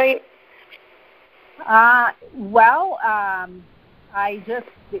us tonight? Well, I just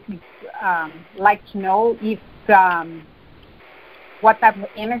like to know if what type of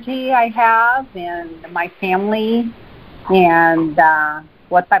energy I have in my family, and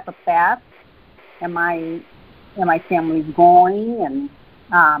what type of path am my family going,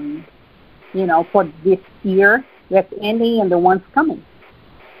 and for this year that's ending and the ones coming.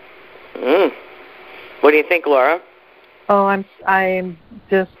 What do you think, Laura? Oh, I'm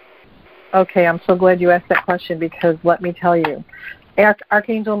just okay. I'm so glad you asked that question, because let me tell you,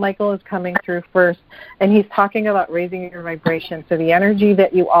 Archangel Michael is coming through first, and he's talking about raising your vibration. So the energy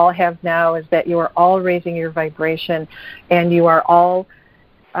that you all have now is that you are all raising your vibration, and you are all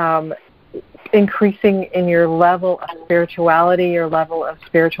increasing in your level of spirituality, your level of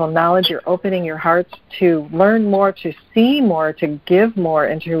spiritual knowledge. You're opening your hearts to learn more, to see more, to give more,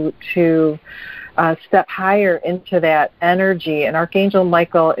 and to step higher into that energy. And Archangel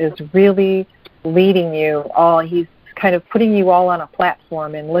Michael is really leading you all. He's kind of putting you all on a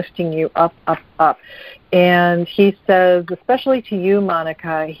platform and lifting you up, up, up. And he says, especially to you,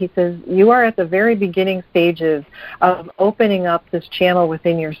 Monica, he says, you are at the very beginning stages of opening up this channel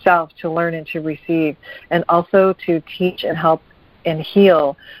within yourself to learn and to receive, and also to teach and help and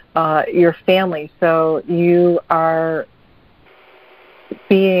heal your family. So you are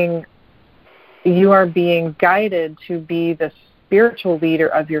being guided to be the spiritual leader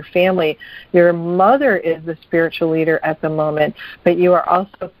of your family. Your mother is the spiritual leader at the moment, but you are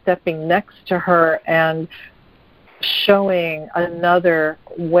also stepping next to her and showing another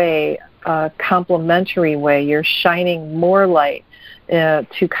way, a complementary way. You're shining more light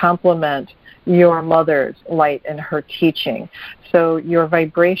to complement your mother's light and her teaching. So your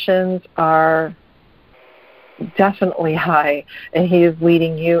vibrations are definitely high, and he is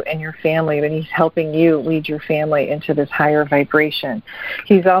leading you and your family, and he's helping you lead your family into this higher vibration.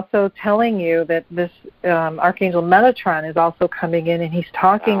 He's also telling you that this Archangel Metatron is also coming in, and he's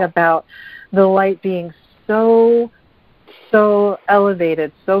talking about the light being so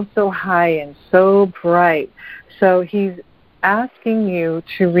elevated, so high and so bright. So he's asking you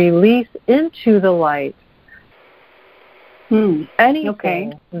to release into the light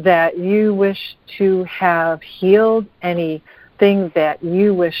anything that you wish to have healed, anything that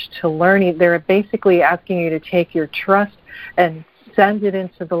you wish to learn. They're basically asking you to take your trust and send it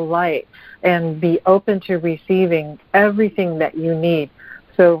into the light and be open to receiving everything that you need.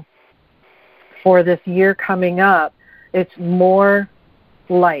 So for this year coming up, it's more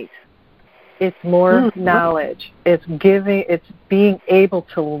light. It's more knowledge. It's being able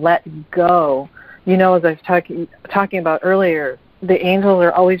to let go. You know, as I was talking about earlier, the angels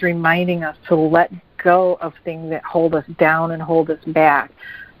are always reminding us to let go of things that hold us down and hold us back.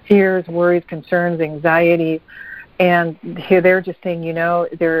 Fears, worries, concerns, anxieties. And here they're just saying, you know,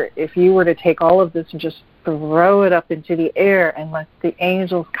 if you were to take all of this and just throw it up into the air and let the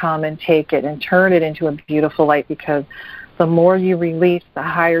angels come and take it and turn it into a beautiful light, because the more you release, the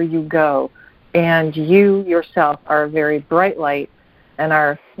higher you go. And you yourself are a very bright light and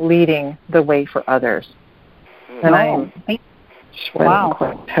are leading the way for others. And I am sweating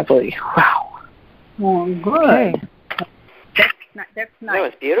quite heavily. Wow. Well, good. Okay. That's nice. That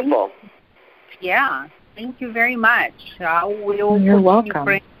was beautiful. Yeah. Thank you very much. I will. You're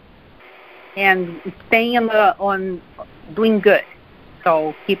welcome. And staying on doing good.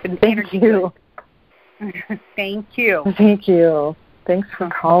 So keep it. Thank you. Thank you. Thank you. Thanks for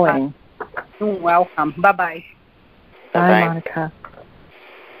calling. You're welcome. Bye-bye. Bye, Monica.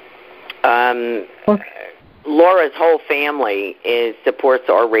 Laura's whole family supports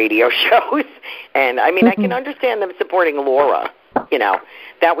our radio shows, and I mean, I can understand them supporting Laura. You know,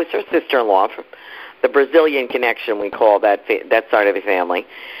 that was her sister-in-law, from the Brazilian connection, we call that side of the family.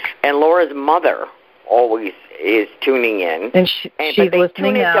 And Laura's mother always is tuning in, and she's but they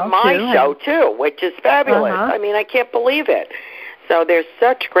listening tune into my show too, which is fabulous. I mean, I can't believe it. So there's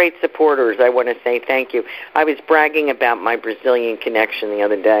such great supporters. I want to say thank you. I was bragging about my Brazilian connection the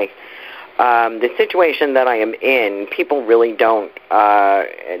other day. The situation that I am in, people really don't,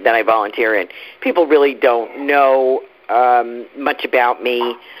 that I volunteer in, people really don't know much about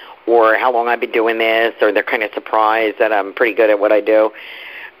me or how long I've been doing this, or they're kind of surprised that I'm pretty good at what I do,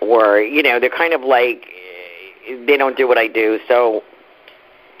 or, you know, they're kind of like, they don't do what I do, so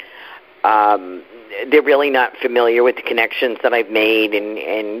they're really not familiar with the connections that I've made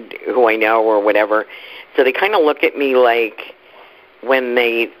and who I know or whatever. So they kind of look at me like, when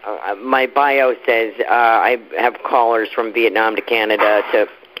they, my bio says I have callers from Vietnam to Canada to,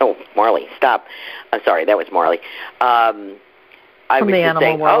 Marley, stop. Sorry, that was Marley. I from was the just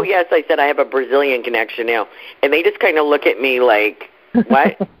saying, world. yes, I said I have a Brazilian connection now. And they just kind of look at me like,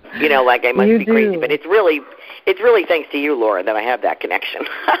 what? You know, like I must be crazy. But it's really thanks to you, Laura, that I have that connection.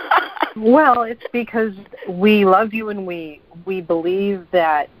 Well, it's because we love you, and we believe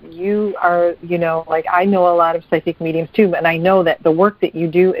that you are, you know, like I know a lot of psychic mediums too, and I know that the work that you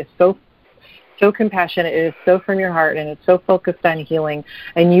do is so compassionate, it is so from your heart, and it's so focused on healing,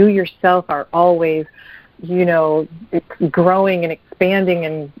 and you yourself are always, you know, growing and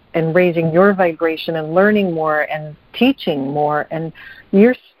expanding and raising your vibration and learning more and teaching more, and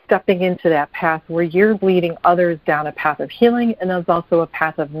you're stepping into that path where you're leading others down a path of healing, and there's also a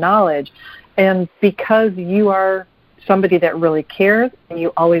path of knowledge. And because you are somebody that really cares, and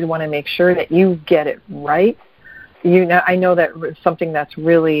you always want to make sure that you get it right, you know, I know that it's something that's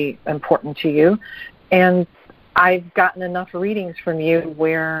really important to you. And I've gotten enough readings from you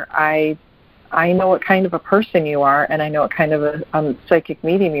where I know what kind of a person you are, and I know what kind of a psychic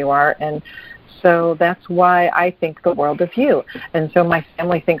medium you are, and so that's why I think the world of you. And so my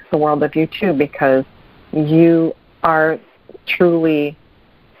family thinks the world of you too, because you are truly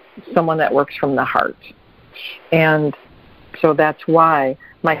someone that works from the heart. And so that's why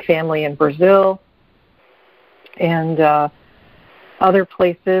my family in Brazil and other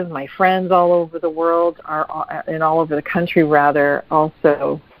places, my friends all over the world, and all over the country rather,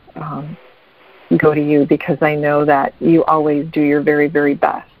 also go to you, because I know that you always do your very, very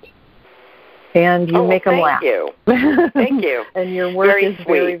best. And you make them laugh. Thank you. And your work is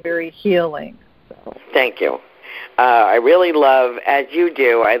very, very healing. So. Thank you. I really love, as you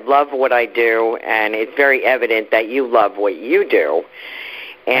do, I love what I do, and it's very evident that you love what you do.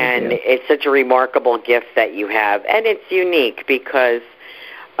 And it's such a remarkable gift that you have. And it's unique because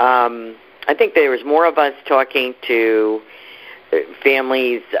I think there's more of us talking to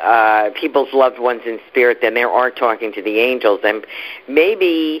families, people's loved ones in spirit than there are talking to the angels. And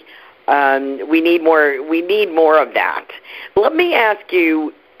maybe we need more of that. Let me ask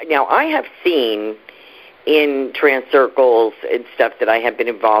you, now I have seen in trance circles and stuff that I have been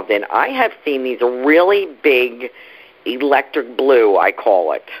involved in, I have seen these really big electric blue, I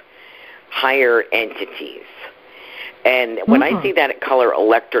call it, higher entities. And when I see that color,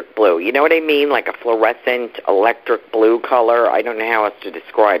 electric blue, you know what I mean? Like a fluorescent electric blue color. I don't know how else to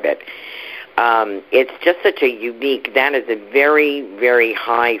describe it. It's just such a unique, that is a very, very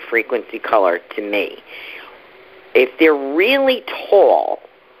high frequency color to me. If they're really tall,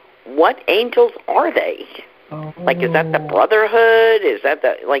 what angels are they? Like, is that the Brotherhood? Is that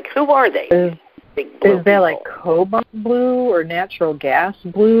the, like, who are they? Is that like cobalt blue or natural gas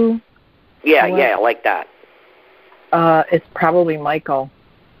blue? Yeah, like that. It's probably Michael.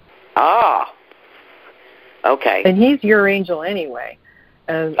 Ah, okay. And he's your angel anyway.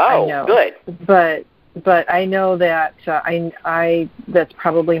 I know. Good. But I know that I that's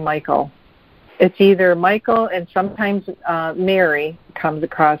probably Michael. It's either Michael, and sometimes Mary comes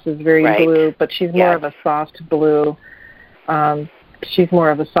across as very blue, but she's more of a soft blue. She's more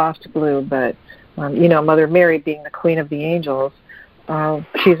of a soft blue, but Mother Mary, being the Queen of the Angels,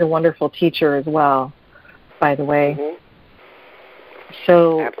 she's a wonderful teacher as well, by the way.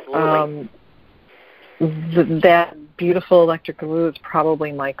 So that beautiful electric blue is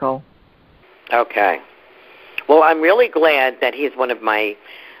probably Michael. Okay. Well, I'm really glad that he's one of my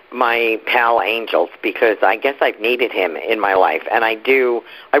pal angels, because I guess I've needed him in my life, and I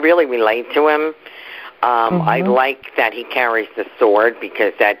really relate to him. I like that he carries the sword,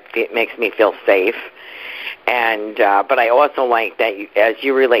 because it makes me feel safe. And but I also like that, as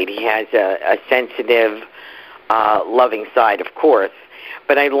you relate, he has a sensitive, loving side, of course.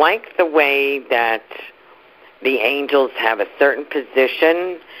 But I like the way that the angels have a certain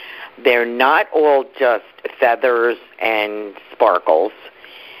position. They're not all just feathers and sparkles.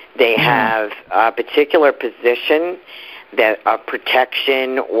 They have a particular position, that a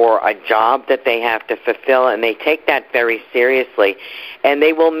protection or a job that they have to fulfill, and they take that very seriously. And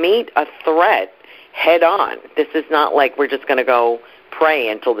they will meet a threat head on. This is not like we're just going to go pray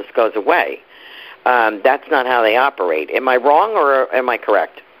until this goes away. That's not how they operate. Am I wrong, or am I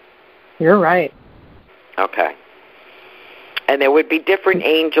correct? You're right. Okay. And there would be different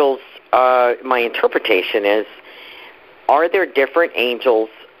angels. My interpretation is, are there different angels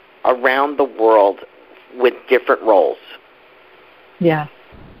around the world with different roles? Yeah.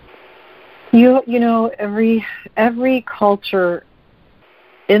 You know, every culture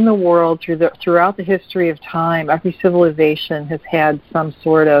in the world throughout the history of time, every civilization has had some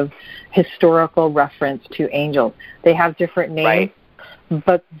sort of historical reference to angels. They have different names,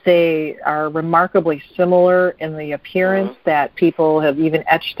 but they are remarkably similar in the appearance that people have even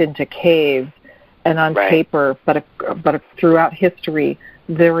etched into caves and on paper, but throughout history,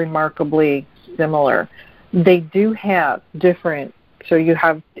 they're remarkably similar. They do have different, so you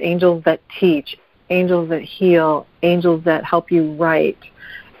have angels that teach, angels that heal, angels that help you write,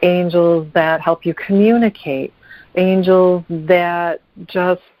 angels that help you communicate, angels that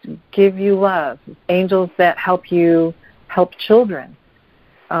just give you love, angels that help children,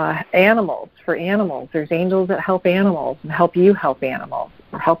 animals, for animals. There's angels that help animals and help you help animals,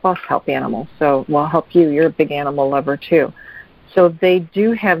 or help us help animals. So we'll help you. You're a big animal lover too. So they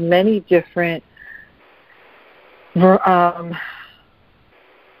do have many different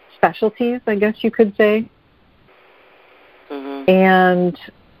specialties, I guess you could say. And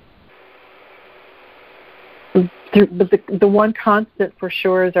the one constant for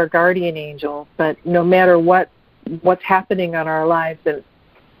sure is our guardian angel. But no matter what's happening on our lives at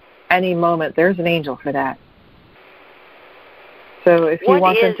any moment, there's an angel for that. So if you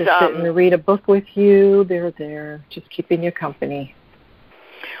want them to sit and read a book with you, they're there, just keeping you company.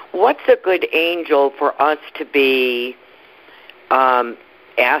 What's a good angel for us to be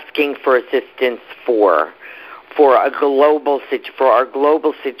asking for assistance for for our global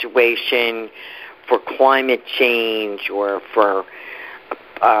situation, for climate change, or for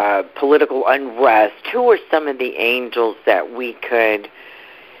political unrest, who are some of the angels that we could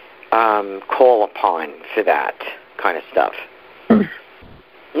call upon for that kind of stuff?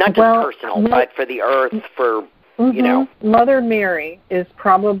 Not just personal, but for the earth, for, you know. Mother Mary is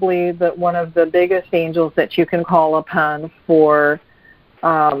probably one of the biggest angels that you can call upon for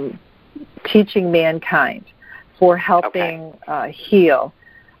teaching mankind, for helping heal.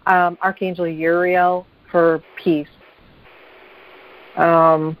 Archangel Uriel for peace.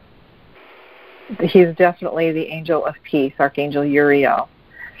 He's definitely the angel of peace, Archangel Uriel.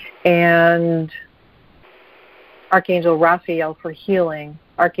 And Archangel Raphael for healing.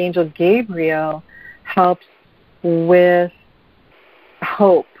 Archangel Gabriel helps with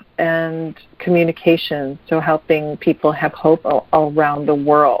hope and communication, so helping people have hope around the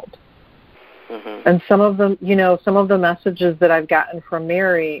world. And some of the messages that I've gotten from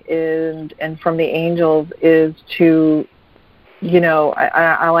Mary and from the angels is to,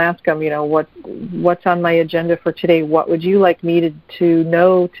 I'll ask them, what's on my agenda for today? What would you like me to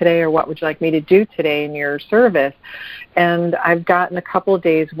know today, or what would you like me to do today in your service? And I've gotten a couple of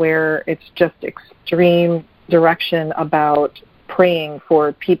days where it's just extreme direction about praying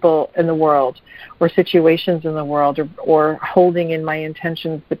for people in the world, or situations in the world, or holding in my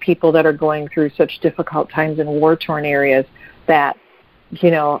intentions the people that are going through such difficult times in war-torn areas that,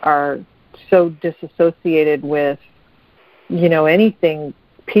 are so disassociated with, anything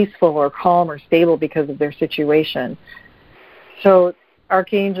peaceful or calm or stable because of their situation. So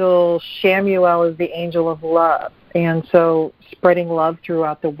Archangel Shamuel is the angel of love, and so spreading love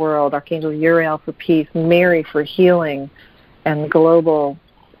throughout the world. Archangel Uriel for peace, Mary for healing and global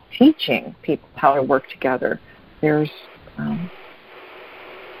teaching people how to work together. There's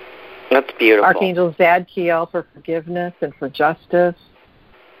that's beautiful. Archangel Zadkiel for forgiveness and for justice.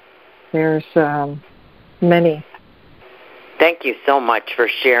 There's many. Thank you so much for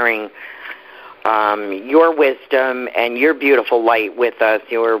sharing your wisdom and your beautiful light with us.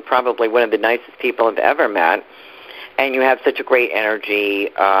 You're probably one of the nicest people I've ever met, and you have such a great energy.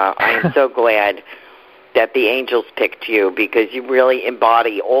 I am so glad that the angels picked you, because you really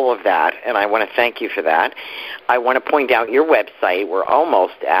embody all of that, and I want to thank you for that. I want to point out your website. We're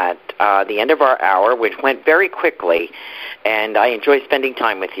almost at the end of our hour, which went very quickly, and I enjoy spending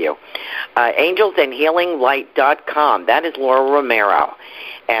time with you. AngelsAndHealingLight.com. That is Laura Romero.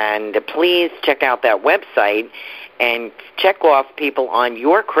 And please check out that website and check off people on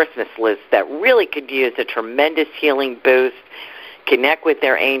your Christmas list that really could use a tremendous healing boost. Connect with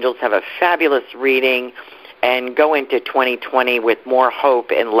their angels, have a fabulous reading, and go into 2020 with more hope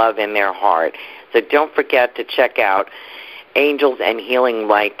and love in their heart. So don't forget to check out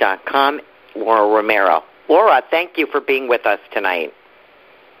AngelsAndHealingLight.com, Laura Romero. Laura, thank you for being with us tonight.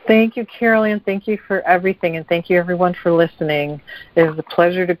 Thank you, Carolyn. Thank you for everything, and thank you, everyone, for listening. It was a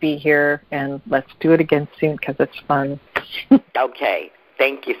pleasure to be here, and let's do it again soon because it's fun. Okay.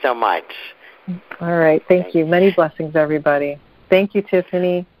 Thank you so much. All right. Thank you. Many blessings, everybody. Thank you,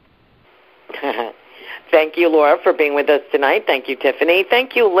 Tiffany. Thank you, Laura, for being with us tonight. Thank you, Tiffany.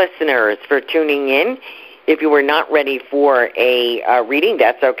 Thank you, listeners, for tuning in. If you were not ready for a reading,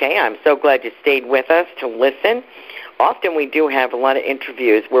 that's okay. I'm so glad you stayed with us to listen. Often we do have a lot of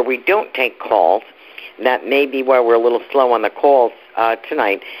interviews where we don't take calls. That may be why we're a little slow on the calls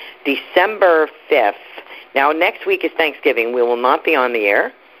tonight. December 5th. Now, next week is Thanksgiving. We will not be on the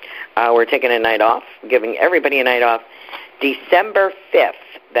air. We're taking a night off, giving everybody a night off. December 5th,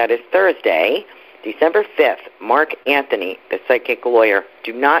 that is Thursday, December 5th, Mark Anthony, the psychic lawyer.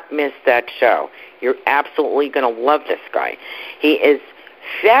 Do not miss that show. You're absolutely going to love this guy. He is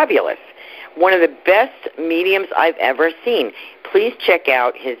fabulous. One of the best mediums I've ever seen. Please check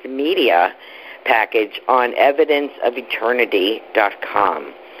out his media package on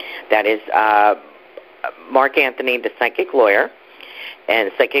evidenceofeternity.com. That is Mark Anthony, the psychic lawyer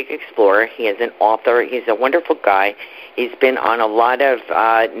and psychic explorer. He is an author. He's a wonderful guy. He's been on a lot of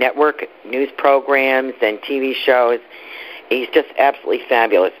network news programs and TV shows. He's just absolutely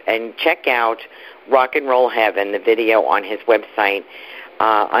fabulous. And check out Rock and Roll Heaven, the video on his website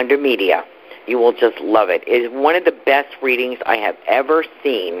under media. You will just love it. It is one of the best readings I have ever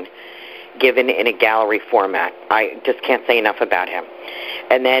seen given in a gallery format. I just can't say enough about him.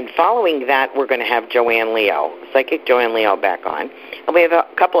 And then following that, we're going to have Joanne Leo, psychic Joanne Leo, back on. And we have a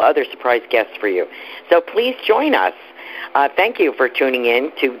couple other surprise guests for you. So please join us. Thank you for tuning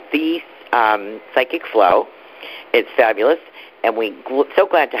in to the Psychic Flow. It's fabulous, and we're so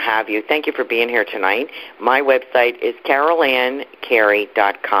glad to have you. Thank you for being here tonight. My website is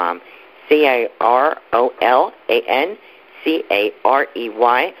CarolAnnCarey.com,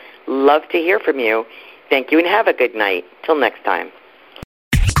 CarolaneCarey. Love to hear from you. Thank you and have a good night. Till next time.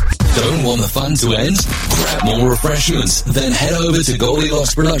 Don't want the fun to end? Grab more refreshments, then head over to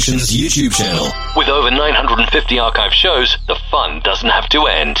Goldilocks Productions YouTube channel. With over 950 archive shows, the fun doesn't have to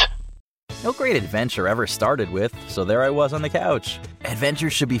end. No great adventure ever started with, so there I was on the couch.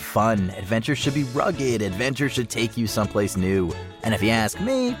 Adventure should be fun. Adventure should be rugged. Adventure should take you someplace new. And if you ask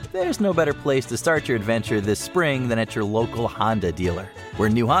me, there's no better place to start your adventure this spring than at your local Honda dealer, where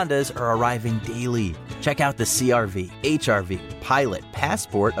new Hondas are arriving daily. Check out the CR-V, HR-V, Pilot,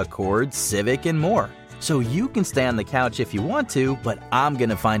 Passport, Accord, Civic, and more. So you can stay on the couch if you want to, but I'm going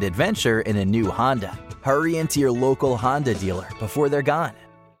to find adventure in a new Honda. Hurry into your local Honda dealer before they're gone.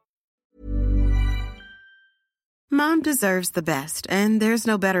 Mom deserves the best, and there's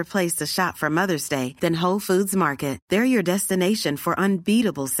no better place to shop for Mother's Day than Whole Foods Market. They're your destination for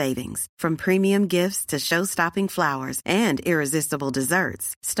unbeatable savings, from premium gifts to show-stopping flowers and irresistible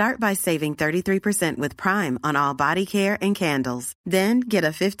desserts. Start by saving 33% with Prime on all body care and candles. Then get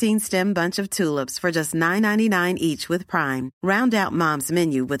a 15-stem bunch of tulips for just $9.99 each with Prime. Round out Mom's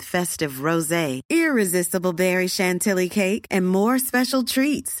menu with festive rosé, irresistible berry chantilly cake, and more special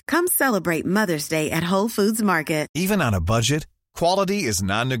treats. Come celebrate Mother's Day at Whole Foods Market. Even on a budget, quality is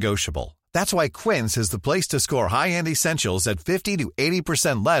non-negotiable. That's why Quince is the place to score high-end essentials at 50 to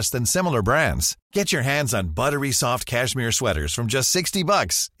 80% less than similar brands. Get your hands on buttery soft cashmere sweaters from just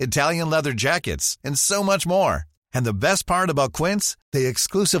 $60, Italian leather jackets, and so much more. And the best part about Quince, they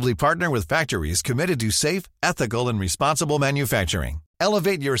exclusively partner with factories committed to safe, ethical, and responsible manufacturing.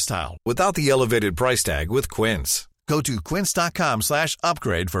 Elevate your style without the elevated price tag with Quince. Go to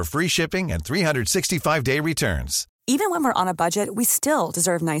quince.com/upgrade for free shipping and 365-day returns. Even when we're on a budget, we still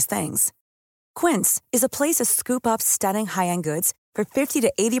deserve nice things. Quince is a place to scoop up stunning high-end goods for 50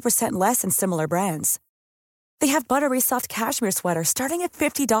 to 80% less than similar brands. They have buttery soft cashmere sweaters starting at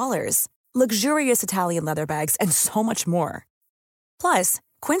 $50, luxurious Italian leather bags, and so much more. Plus,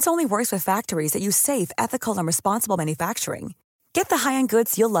 Quince only works with factories that use safe, ethical, and responsible manufacturing. Get the high-end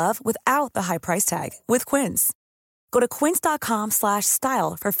goods you'll love without the high price tag with Quince. Go to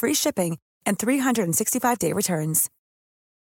quince.com/style for free shipping and 365-day returns.